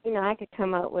I could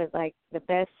come up with like the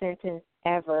best sentence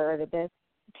ever, or the best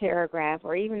paragraph,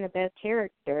 or even the best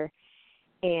character,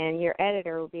 and your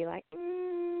editor will be like,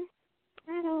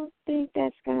 I don't think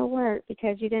that's gonna work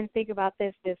because you didn't think about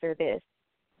this, or this.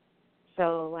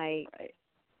 So like. Right.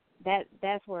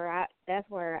 That's where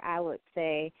I would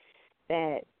say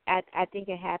that I think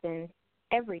it happens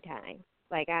every time.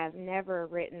 Like, I've never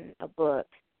written a book,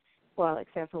 well,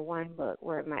 except for one book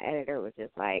where my editor was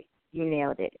just like, you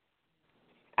nailed it.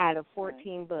 Out of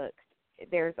 14 books,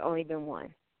 there's only been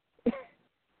one.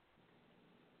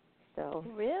 So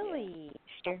really,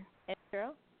 sure. And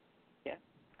Sheryl? Yeah,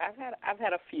 I've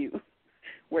had a few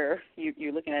where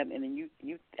you're looking at them, and then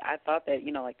I thought that,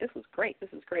 like, this was great,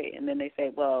 and then they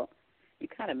say, well, you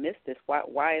kind of missed this.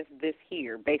 Why is this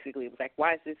here? Basically, it was like,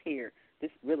 why is this here? This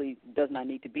really does not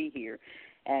need to be here.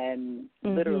 And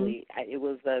literally, it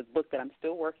was a book that I'm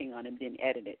still working on and then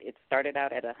edited. It started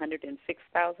out at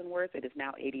 106,000 words. It is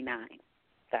now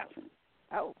 89,000.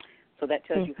 Oh. So that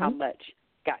tells you how much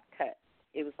got cut.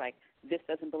 It was like, this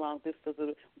doesn't belong, this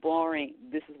doesn't, boring.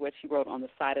 This is what she wrote on the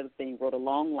side of the thing, wrote a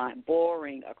long line,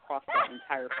 boring across that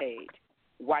entire page.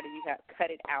 Why do you have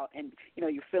cut it out? And,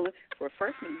 you're feeling, for a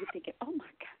first minute, you're thinking, oh, my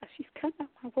gosh, she's cutting out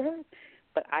my words.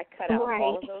 But I cut out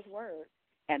all of those words,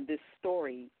 and this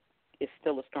story is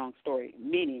still a strong story,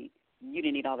 meaning you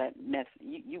didn't need all that mess.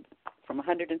 You from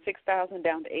 106,000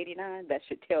 down to 89, that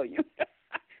should tell you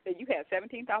that you had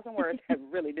 17,000 words that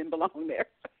really didn't belong there.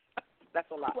 That's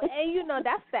a lot. Well, and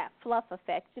that's that fluff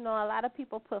effect. A lot of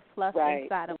people put fluff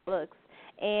inside of books,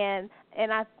 and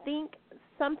I think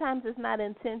sometimes it's not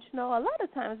intentional. A lot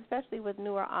of times, especially with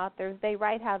newer authors, they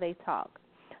write how they talk.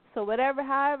 So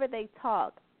however they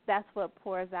talk, that's what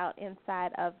pours out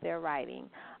inside of their writing.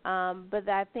 But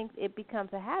I think it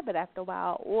becomes a habit after a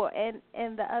while.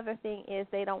 And the other thing is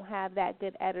they don't have that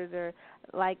good editor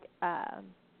like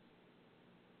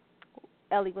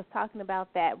Ellie was talking about,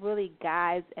 that really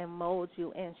guides and molds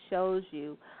you and shows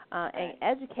you and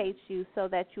educates you so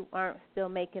that you aren't still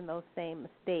making those same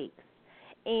mistakes.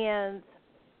 And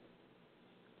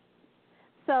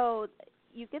so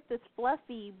you get this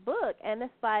fluffy book, and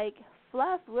it's like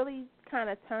fluff really kind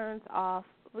of turns off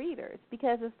readers,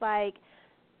 because it's like,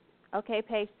 okay,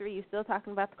 page 3, you're still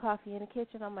talking about the coffee in the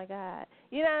kitchen. Oh, my God.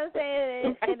 You know what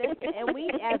I'm saying? And we,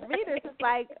 as readers, it's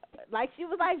like she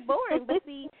was like boring. But,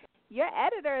 see, your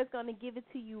editor is going to give it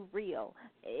to you real.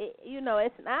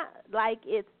 It's not like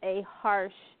it's a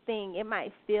harsh thing. It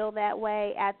might feel that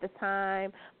way at the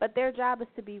time, but their job is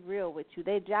to be real with you.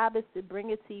 Their job is to bring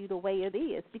it to you the way it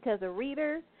is, because a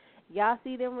reader, y'all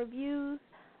see them reviews,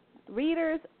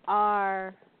 readers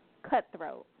are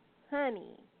cutthroat.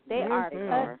 Honey, they are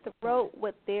cutthroat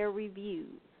with their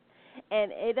reviews.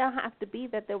 And it don't have to be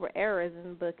that there were errors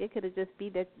in the book. It could have just be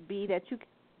that you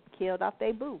killed off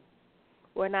their boo.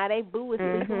 Or now they boo was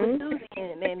sleeping with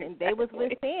Susan, and they was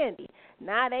with Sandy.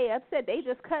 Now they upset. They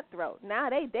just cutthroat. Now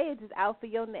they just out for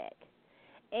your neck.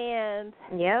 And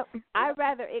I'd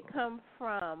rather it come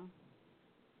from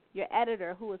your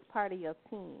editor, who is part of your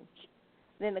team,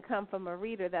 than to come from a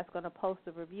reader that's going to post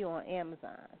a review on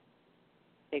Amazon.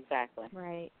 Exactly.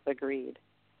 Right. Agreed.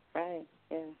 Right.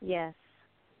 Yeah. Yes.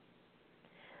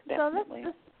 definitely.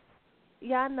 let's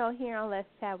y'all know here on Let's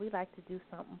Chat we like to do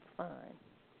something fun.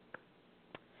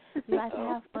 We like to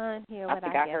have fun here with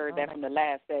our guests. I think I heard that from the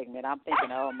last segment. I'm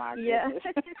thinking, oh my goodness,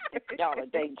 y'all are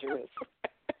dangerous.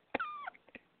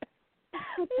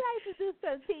 We like to do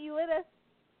something. T, you with us?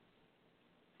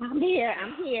 I'm here.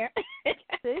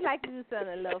 So we like to do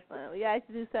something a little fun. We like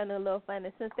to do something a little fun.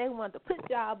 And since they want to put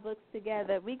y'all books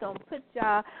together, we gonna put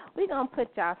y'all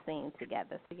scene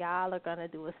together. So y'all are gonna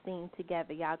do a scene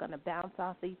together. Y'all gonna bounce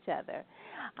off each other.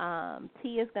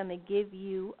 T is gonna give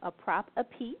you a prop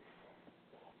apiece.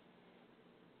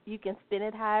 You can spin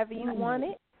it however you want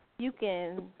it. You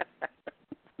can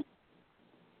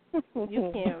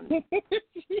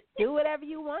do whatever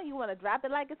you want. You want to drop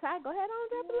it like it's hot, go ahead on and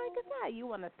drop it like it's hot. You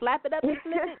want to slap it up and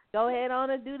flip it, go ahead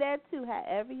on and do that too.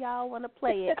 However y'all want to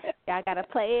play it. Y'all got to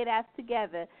play it as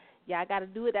together. Y'all got to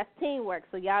do it as teamwork.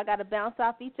 So y'all got to bounce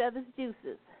off each other's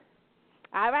juices.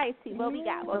 All right, see what we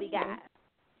got.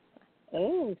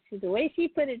 Oh, see, the way she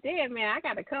put it there, man, I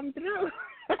got to come through.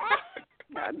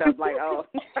 I'm like, oh,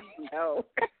 no.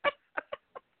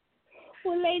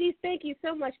 Well, ladies, thank you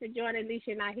so much for joining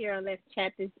Lissha and I here on Let's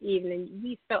Chat this evening.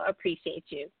 We so appreciate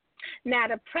you. Now,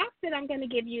 the props that I'm going to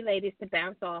give you, ladies, to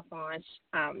bounce off on,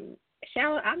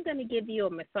 Sheryl, I'm going to give you a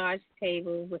massage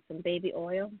table with some baby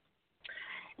oil.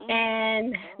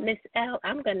 And Miss Elle,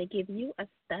 I'm going to give you a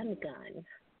stun gun.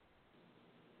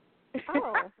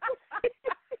 Oh.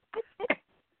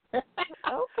 Okay.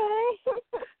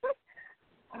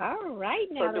 All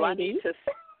right, now, so do ladies.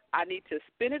 I need to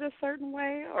spin it a certain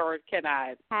way, or can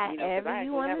I? However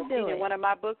you want to do it. In one of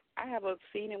my books, I have a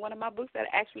scene in one of my books that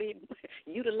actually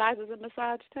utilizes a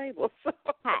massage table. So.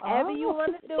 However you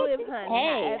want to do it, honey.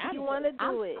 Hey, however you want to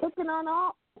do it. Cooking on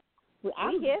all.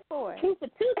 I'm here for it. 2 for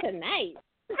 2 tonight.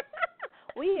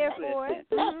 We here for it.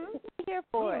 Mm-hmm. We here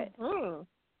for it. Mm-hmm.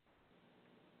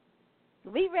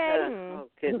 We ready. Oh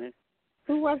goodness.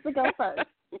 Who wants to go first?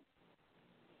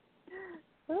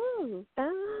 Ooh.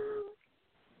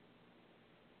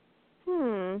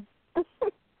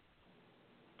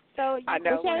 So I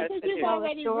know. Since you've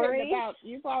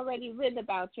already written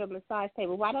about your massage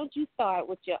table. Why don't you start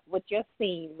with your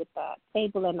scene with the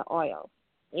table and the oil?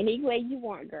 Any way you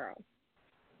want, girl.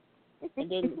 And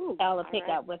then Elle pick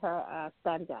up with her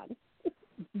stun gun.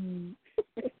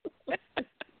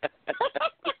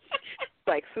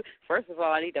 Like, first of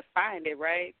all, I need to find it,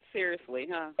 right? Seriously,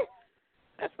 huh?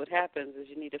 That's what happens is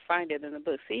you need to find it in the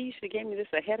book. See, you should have given me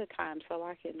this ahead of time so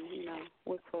I can,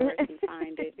 look for it and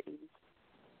find it. And,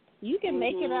 you can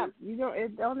make it up.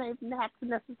 It don't even have to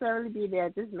necessarily be there.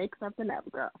 Just make something up,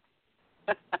 girl.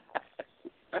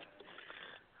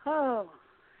 Oh,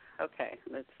 okay.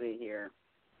 Let's see here.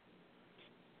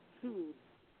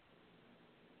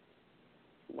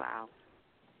 Wow.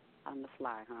 On the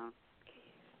fly, huh?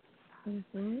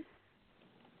 Mm-hmm.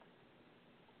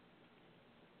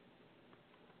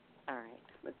 All right,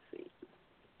 let's see.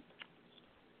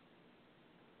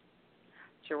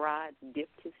 Gerard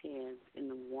dipped his hands in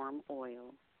the warm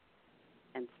oil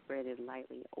and spread it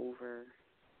lightly over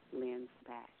Lynn's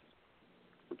back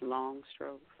with long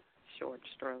strokes, short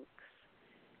strokes,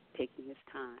 taking his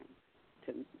time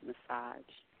to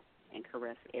massage and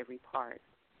caress every part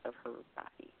of her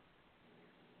body.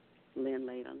 Lynn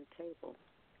laid on the table,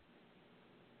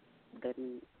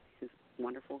 letting his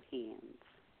wonderful hands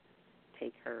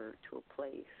take her to a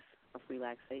place of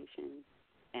relaxation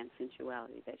and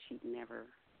sensuality that she'd never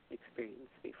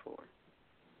experienced before.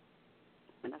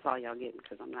 And that's all y'all getting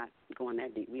because I'm not going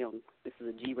that deep. This is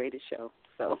a G-rated show,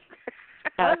 so.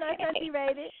 Oh, no, it's not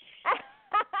G-rated. No,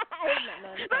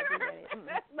 it's not G-rated.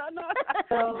 No.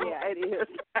 Oh, yeah, it is.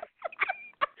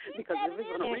 Because if it's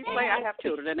on a replay, I have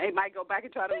children, and they might go back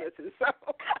and try to listen, so.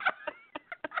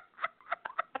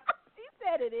 She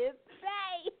said it is.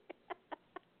 Say.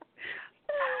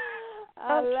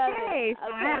 I love it. So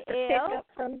I have to pick Elle? up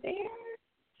from there.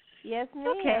 Yes, ma'am.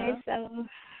 Okay, so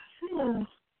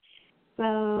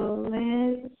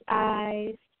Lynn's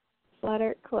eyes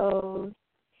fluttered closed,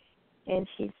 and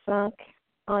she sunk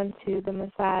onto the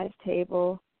massage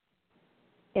table,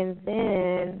 and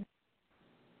then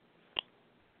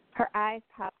her eyes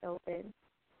popped open.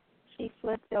 She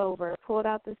flipped over, pulled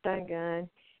out the stun gun,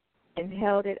 and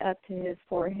held it up to his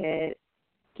forehead.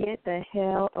 Get the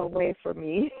hell away from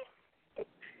me.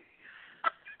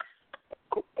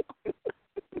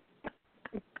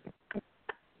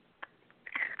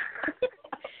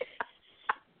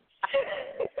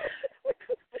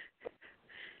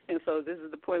 And so this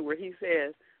is the point where he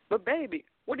says, "But baby,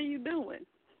 what are you doing?"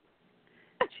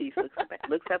 She looks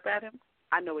up at him.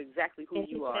 I know exactly who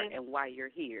you are and why you're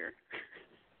here.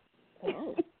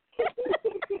 Oh.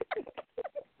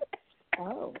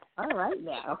 Oh, all right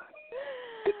now.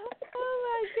 Oh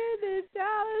my goodness,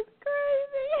 y'all is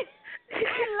crazy. I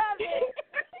love it.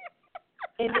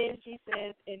 And then she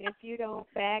says, and if you don't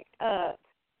back up,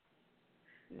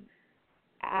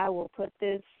 I will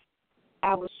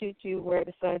shoot you where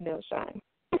the sun don't shine.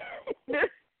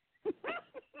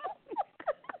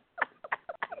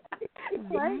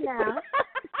 Right now.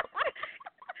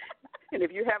 And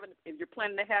if you're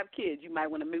planning to have kids, you might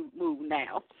want to move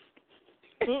now.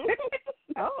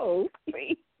 Oh,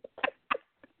 see.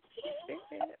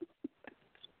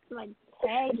 Like,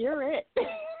 tag, you're it.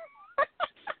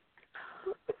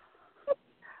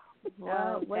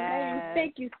 Well, ladies,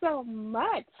 thank you so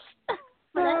much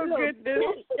for that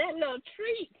little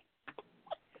treat.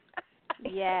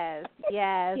 Yes.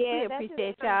 We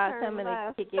appreciate y'all coming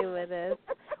to kick it with us.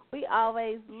 We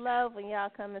always love when y'all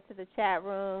come into the chat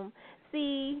room.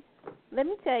 See, let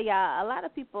me tell y'all, a lot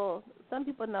of people, some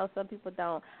people know, some people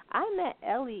don't. I met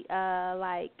Elle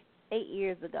like 8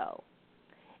 years ago,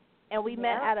 and we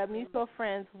met at a mutual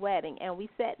friend's wedding, and we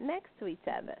sat next to each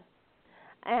other.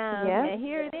 And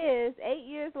here it is, 8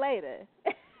 years later.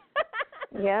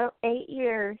 Yep, 8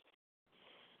 years.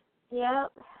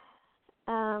 Yep.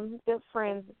 Good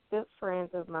friends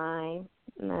of mine,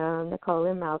 Nicole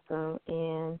and Malcolm,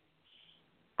 and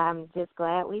I'm just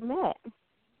glad we met.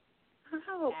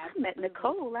 Oh, I met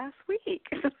Nicole last week.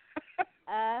 Me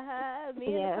and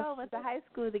Nicole went to high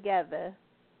school together.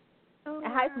 Oh,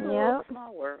 high school, yep.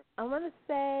 Small world. I want to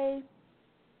say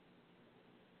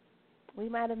we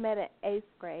might have met in 8th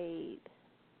grade.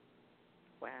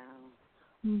 Wow.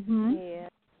 Mm-hmm. Yeah.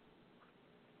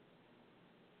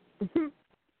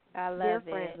 I love Dear it.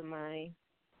 friends of mine.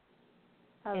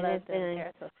 I and love it's them.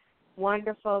 been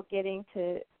wonderful getting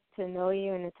to know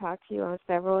you and to talk to you on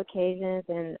several occasions,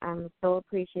 and I'm so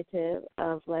appreciative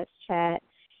of Let's Chat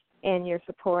and your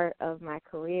support of my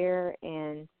career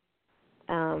and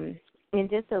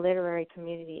just the literary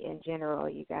community in general.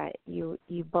 You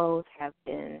both have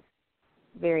been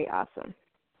very awesome.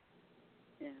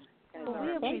 Yeah. Well,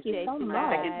 we Thank you appreciate so you much.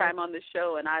 guys. Second time on the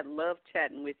show, and I love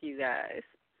chatting with you guys.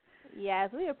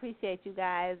 Yes, we appreciate you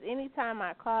guys. Anytime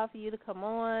I call for you to come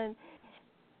on,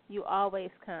 you always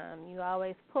come. You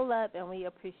always pull up, and we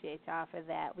appreciate y'all for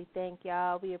that. We thank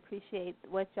y'all. We appreciate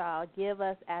what y'all give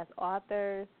us as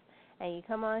authors. And you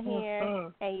come on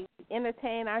here and you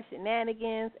entertain our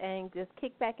shenanigans and just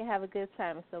kick back and have a good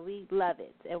time. So we love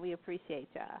it, and we appreciate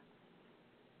y'all.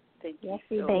 Thank you.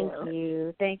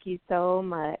 Thank you so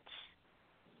much.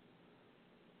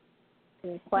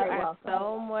 You are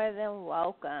so more than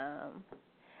welcome.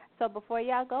 So before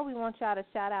y'all go, we want y'all to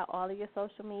shout out all of your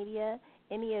social media,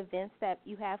 any events that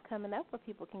you have coming up where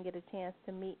people can get a chance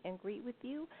to meet and greet with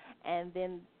you, and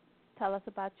then tell us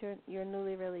about your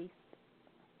newly released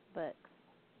books.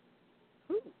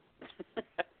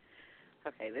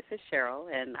 Okay, this is Sheryl,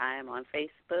 and I am on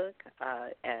Facebook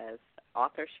as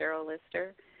author Sheryl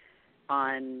Lister,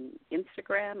 on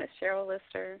Instagram as Sheryl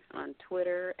Lister, on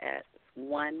Twitter at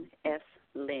 1SLynne,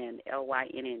 Lynne.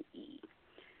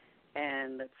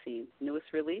 And let's see,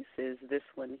 newest release is this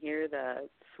one here, The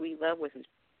Sweet Love, which is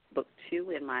book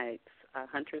 2 in my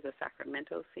Hunters of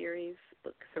Sacramento series.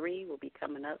 Book 3 will be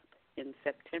coming up in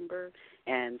September.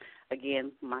 And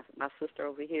again, my sister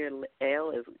over here,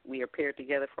 Elle, we are paired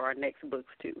together for our next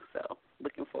books too. So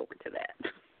looking forward to that.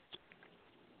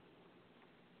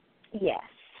 Yes.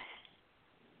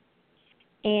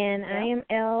 And I am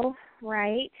Elle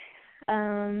Wright.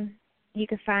 You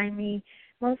can find me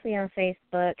mostly on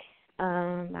Facebook.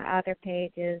 My author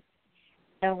page is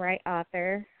Elle Wright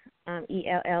Author,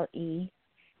 ELLE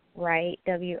Wright,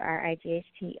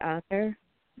 WRIGHT Author.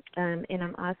 And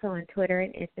I'm also on Twitter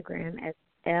and Instagram as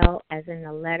Elle, as in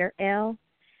the letter L,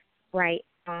 Wright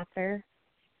Author.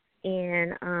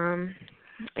 And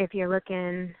if you're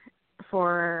looking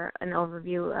for an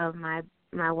overview of my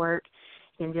work,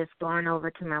 you can just go on over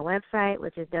to my website,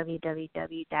 which is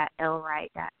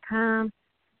www.lwright.com.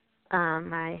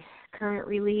 My current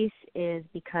release is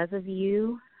Because of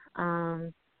You,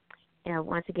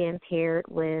 once again paired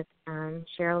with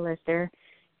Sheryl Lister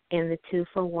in the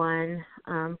 2-for-1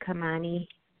 Kamani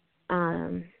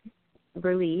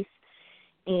release.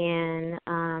 And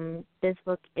this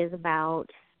book is about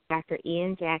Dr.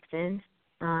 Ian Jackson.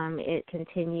 It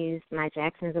continues my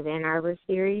Jacksons of Ann Arbor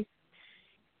series,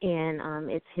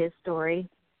 and it's his story.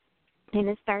 And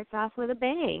it starts off with a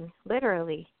bang,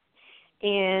 literally.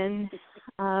 And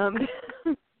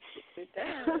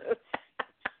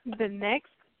the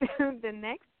next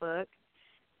book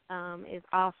is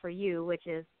All for You, which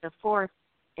is the 4th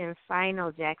and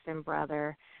final Jackson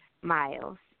brother,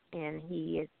 Miles, and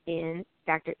he is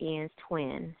Dr. Ian's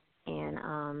twin.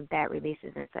 and that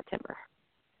releases in September.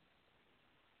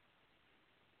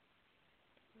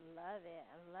 Love it.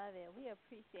 I love it. We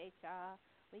appreciate y'all.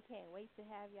 We can't wait to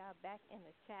have y'all back in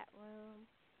the chat room.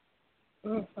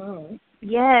 Mm-hmm.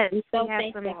 Yes, we So have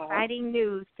some exciting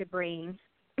news to bring.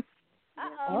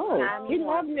 Oh, we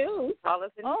love news. Oh,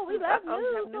 we love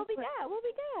news. What we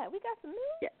got? We got some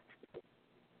news. Yeah.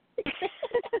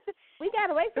 We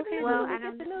gotta wait for the news. Well, We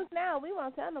get the news now. We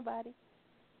won't tell nobody.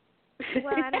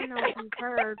 Well, I don't know if you've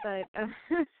heard, but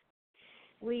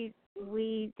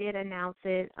we did announce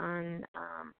it on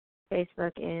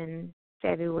Facebook in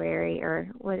February, or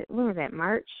when was that?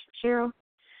 March, Sheryl?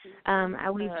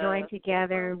 We joined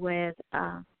together with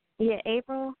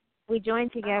April. We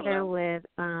joined together with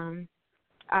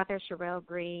author Sheryl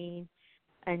Green,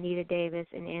 Anita Davis,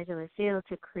 and Angela Seal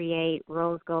to create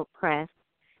Rose Gold Press,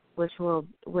 which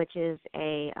is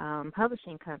a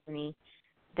publishing company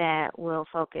that will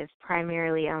focus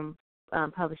primarily on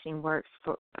publishing works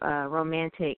for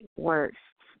romantic works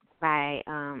by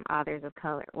authors of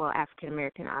color, African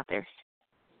American authors.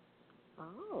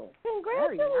 Oh,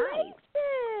 congratulations!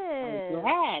 Very nice.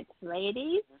 Congrats,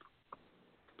 ladies.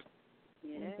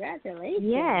 Yes. Congratulations.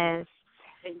 Yes.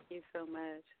 Thank you so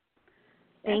much.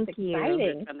 Thank That's you.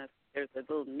 exciting. There's a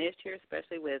little niche here,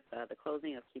 especially with the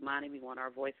closing of Kimani. We want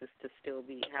our voices to still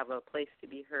have a place to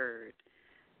be heard.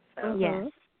 So.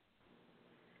 Yes.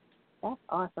 That's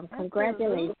awesome.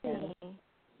 Congratulations.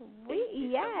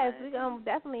 We're going to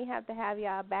definitely have to have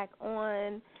y'all back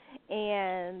on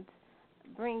and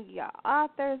bring your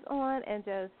authors on and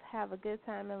just have a good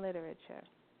time in literature.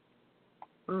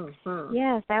 Mm-hmm.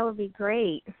 Yes, that would be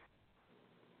great.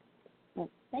 Well,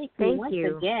 thank you once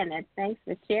again, and thanks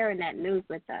for sharing that news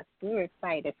with us. We're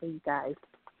excited for you guys.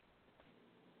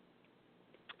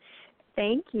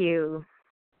 Thank you.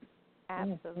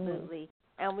 Absolutely.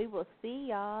 And we will see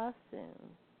y'all soon.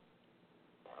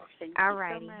 All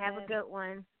righty. Have a good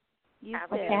one. You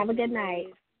too. Okay, have a good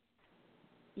night.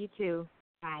 You too.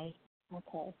 Bye.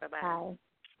 Okay. Bye-bye. Bye.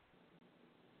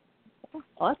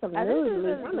 Awesome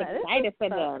news. I'm excited for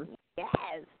them.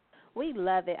 Yes. We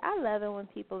love it. I love it when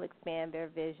people expand their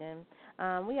vision.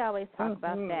 We always talk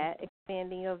about that.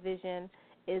 Expanding your vision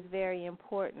is very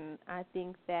important. I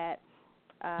think that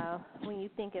when you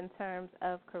think in terms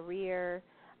of career,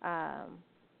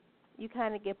 you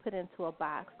kind of get put into a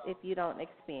box if you don't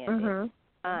expand it.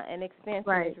 And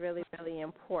expansion is really, really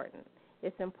important.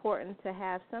 It's important to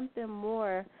have something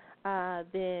more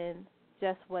than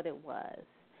just what it was.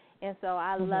 And so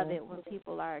I love it when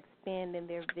people are expanding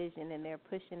their vision and they're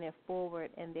pushing it forward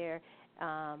and they're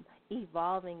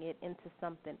evolving it into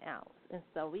something else. And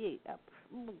so we're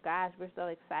so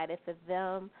excited for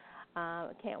them.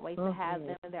 Can't wait to have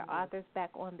them and their authors back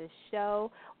on the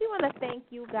show. We want to thank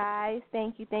you guys.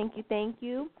 Thank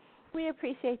you. We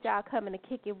appreciate y'all coming to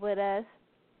kick it with us.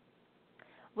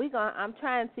 I'm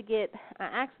trying to get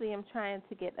a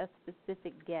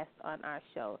specific guest on our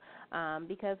show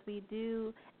because we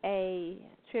do a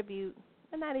tribute,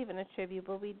 not even a tribute,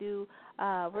 but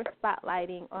we're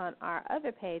spotlighting on our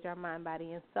other page, our Mind,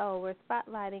 Body, and Soul. We're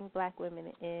spotlighting Black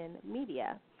women in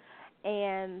media.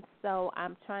 And so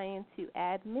I'm trying to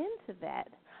add men to that.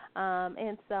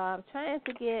 And so I'm trying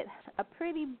to get a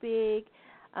pretty big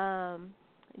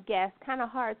guest, kind of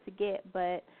hard to get,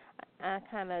 but I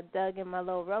kind of dug in my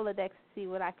little Rolodex to see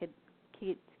what I can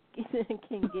get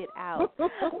out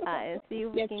and see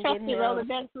if we can get him. Your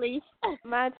trusty Rolodex, please.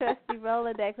 My trusty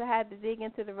Rolodex. I had to dig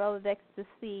into the Rolodex to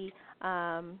see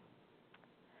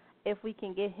if we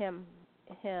can get him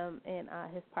and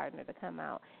his partner to come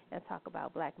out and talk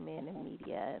about Black men in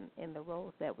media and the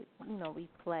roles that we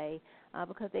play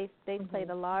because they played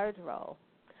a large role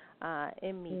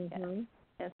in media.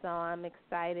 And so I'm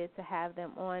excited to have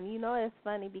them on. It's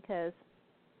funny because,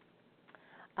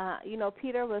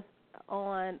 Peter was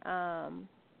on,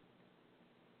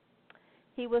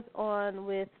 he was on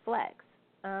with Flex,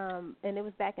 and it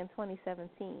was back in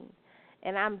 2017.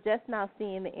 And I'm just now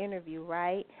seeing the interview,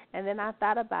 right? And then I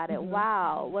thought about it.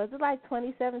 Wow, was it like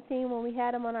 2017 when we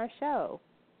had him on our show?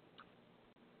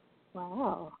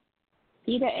 Wow.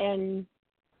 Peter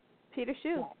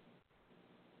Shue.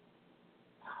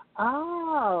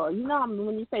 Oh,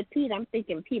 when you say Pete, I'm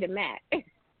thinking Peter Mack. We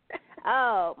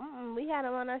had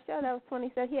him on our show. That was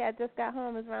 2017. He had just got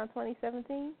home. It was around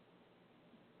 2017.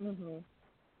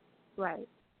 Right.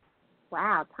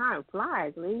 Wow, time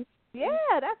flies, Lee.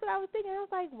 Yeah, that's what I was thinking. I was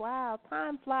like, wow,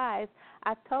 time flies.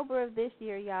 October of this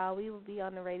year, y'all, we will be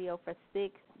on the radio for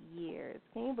 6 years.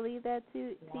 Can you believe that,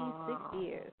 too? Wow. 6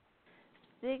 years.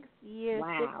 6 years,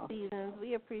 wow. 6 seasons.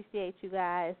 We appreciate you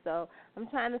guys. So I'm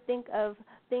trying to think of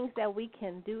things that we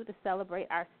can do to celebrate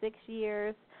our 6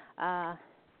 years.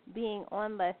 being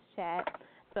on Let's Chat.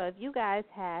 So if you guys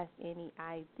have any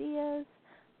ideas,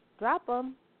 drop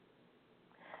them.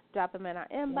 Drop them in our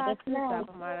inbox, drop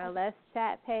them on our Let's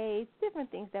Chat page,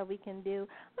 different things that we can do.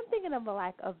 I'm thinking of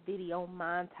a video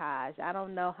montage. I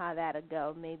don't know how that'll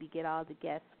go. Maybe get all the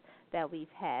guests that we've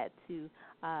had to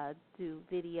do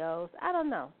videos. I don't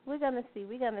know. We're going to see.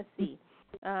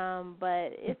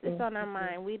 But it's on our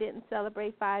mind. We didn't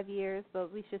celebrate 5 years,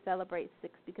 but we should celebrate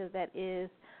 6 because that is,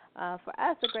 for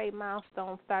us, a great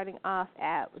milestone, starting off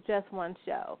at just one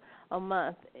show a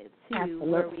month to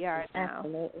where we are now.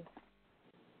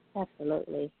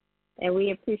 Absolutely. And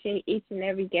we appreciate each and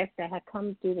every guest that has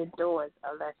come through the doors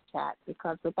of Let's Chat,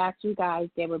 because without you guys,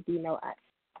 there would be no us.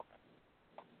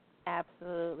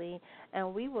 Absolutely.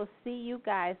 And we will see you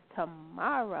guys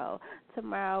tomorrow.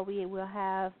 Tomorrow we will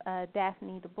have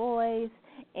Daphne Du Bois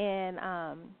and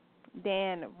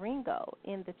Dan Ringo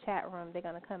in the chat room. They're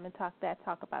going to come and talk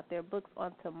about their books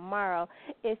on tomorrow.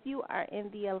 If you are in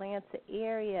the Atlanta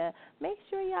area, make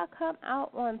sure y'all come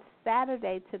out on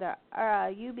Saturday to the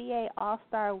UBA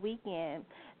All-Star Weekend.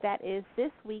 That is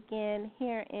this weekend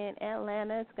here in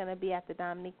Atlanta. It's going to be at the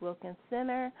Dominique Wilkins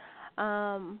Center.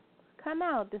 Come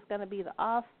out. It's going to be the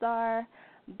All-Star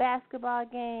basketball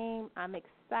game. I'm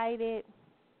excited.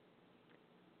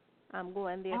 I'm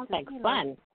going there. Sounds like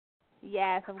fun.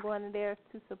 Yes, I'm going there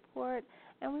to support,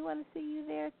 and we want to see you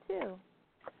there, too.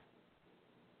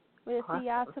 We'll see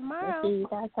y'all tomorrow. We'll see you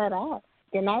guys head out.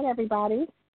 Good night, everybody.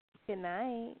 Good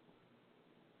night.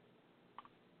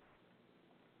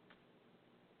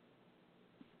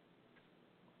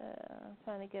 I'm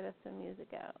trying to get us some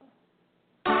music out.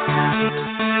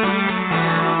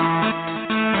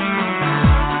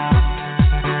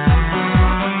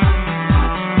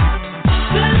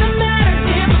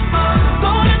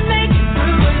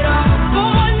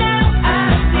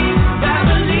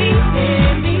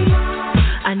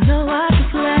 I know I can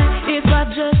fly if I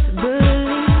just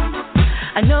believe.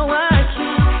 I know I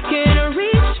can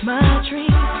reach my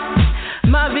dreams.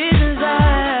 My visions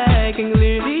I can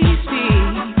clearly see,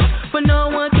 but no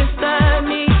one can stop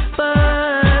me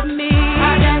but me.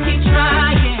 I gotta keep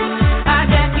trying, I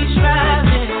gotta keep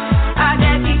striving, I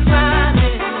gotta keep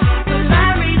climbing till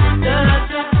I reach the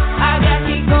top. I gotta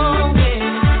keep going,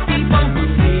 keep on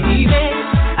believing.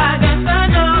 I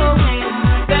gotta knowing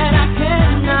that I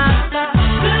cannot stop.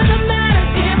 Doesn't matter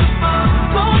if I fall,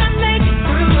 gonna make it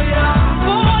through it all.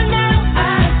 For now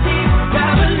I see,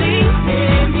 God believe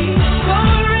in me.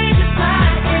 Gonna reach the I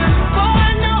am, for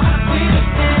I know I will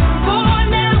stand. For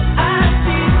now I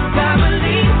see, God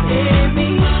believe in me.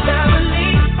 God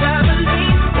believe in me,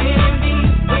 in me.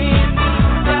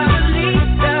 God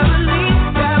believe in me,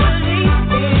 God believe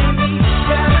in me.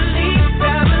 God believe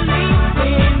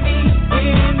in me,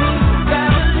 in me.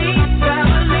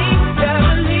 God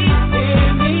believe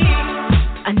in me.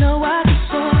 I know I can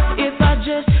soar if I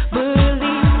just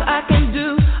believe. I can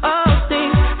do all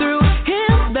things through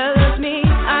Him that loves me.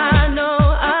 I know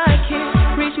I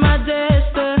can reach my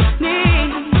destiny,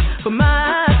 for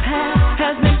my path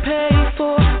has been paid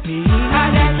for me.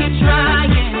 I gotta keep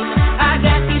trying, I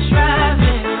gotta keep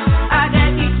striving, I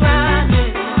gotta keep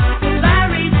climbing till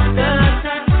I reach the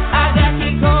top. I gotta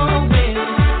keep going,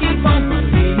 keep on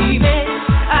believing.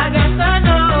 I got to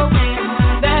knowing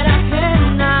that I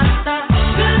cannot stop.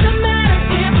 Doesn't matter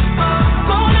if I fall,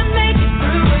 gonna make it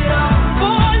through it all.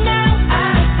 For now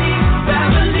I see, God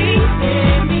believe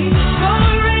in me.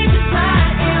 Gonna reach the I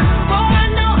am, for I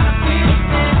know I will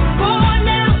stand. For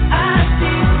now I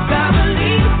see, God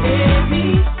believe in me.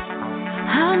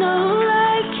 I know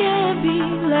life can be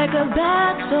like a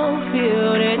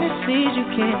battlefield, and it sees you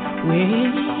can't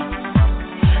win.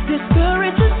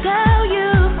 Discouraged is how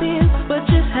you feel, but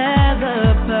just have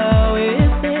the power.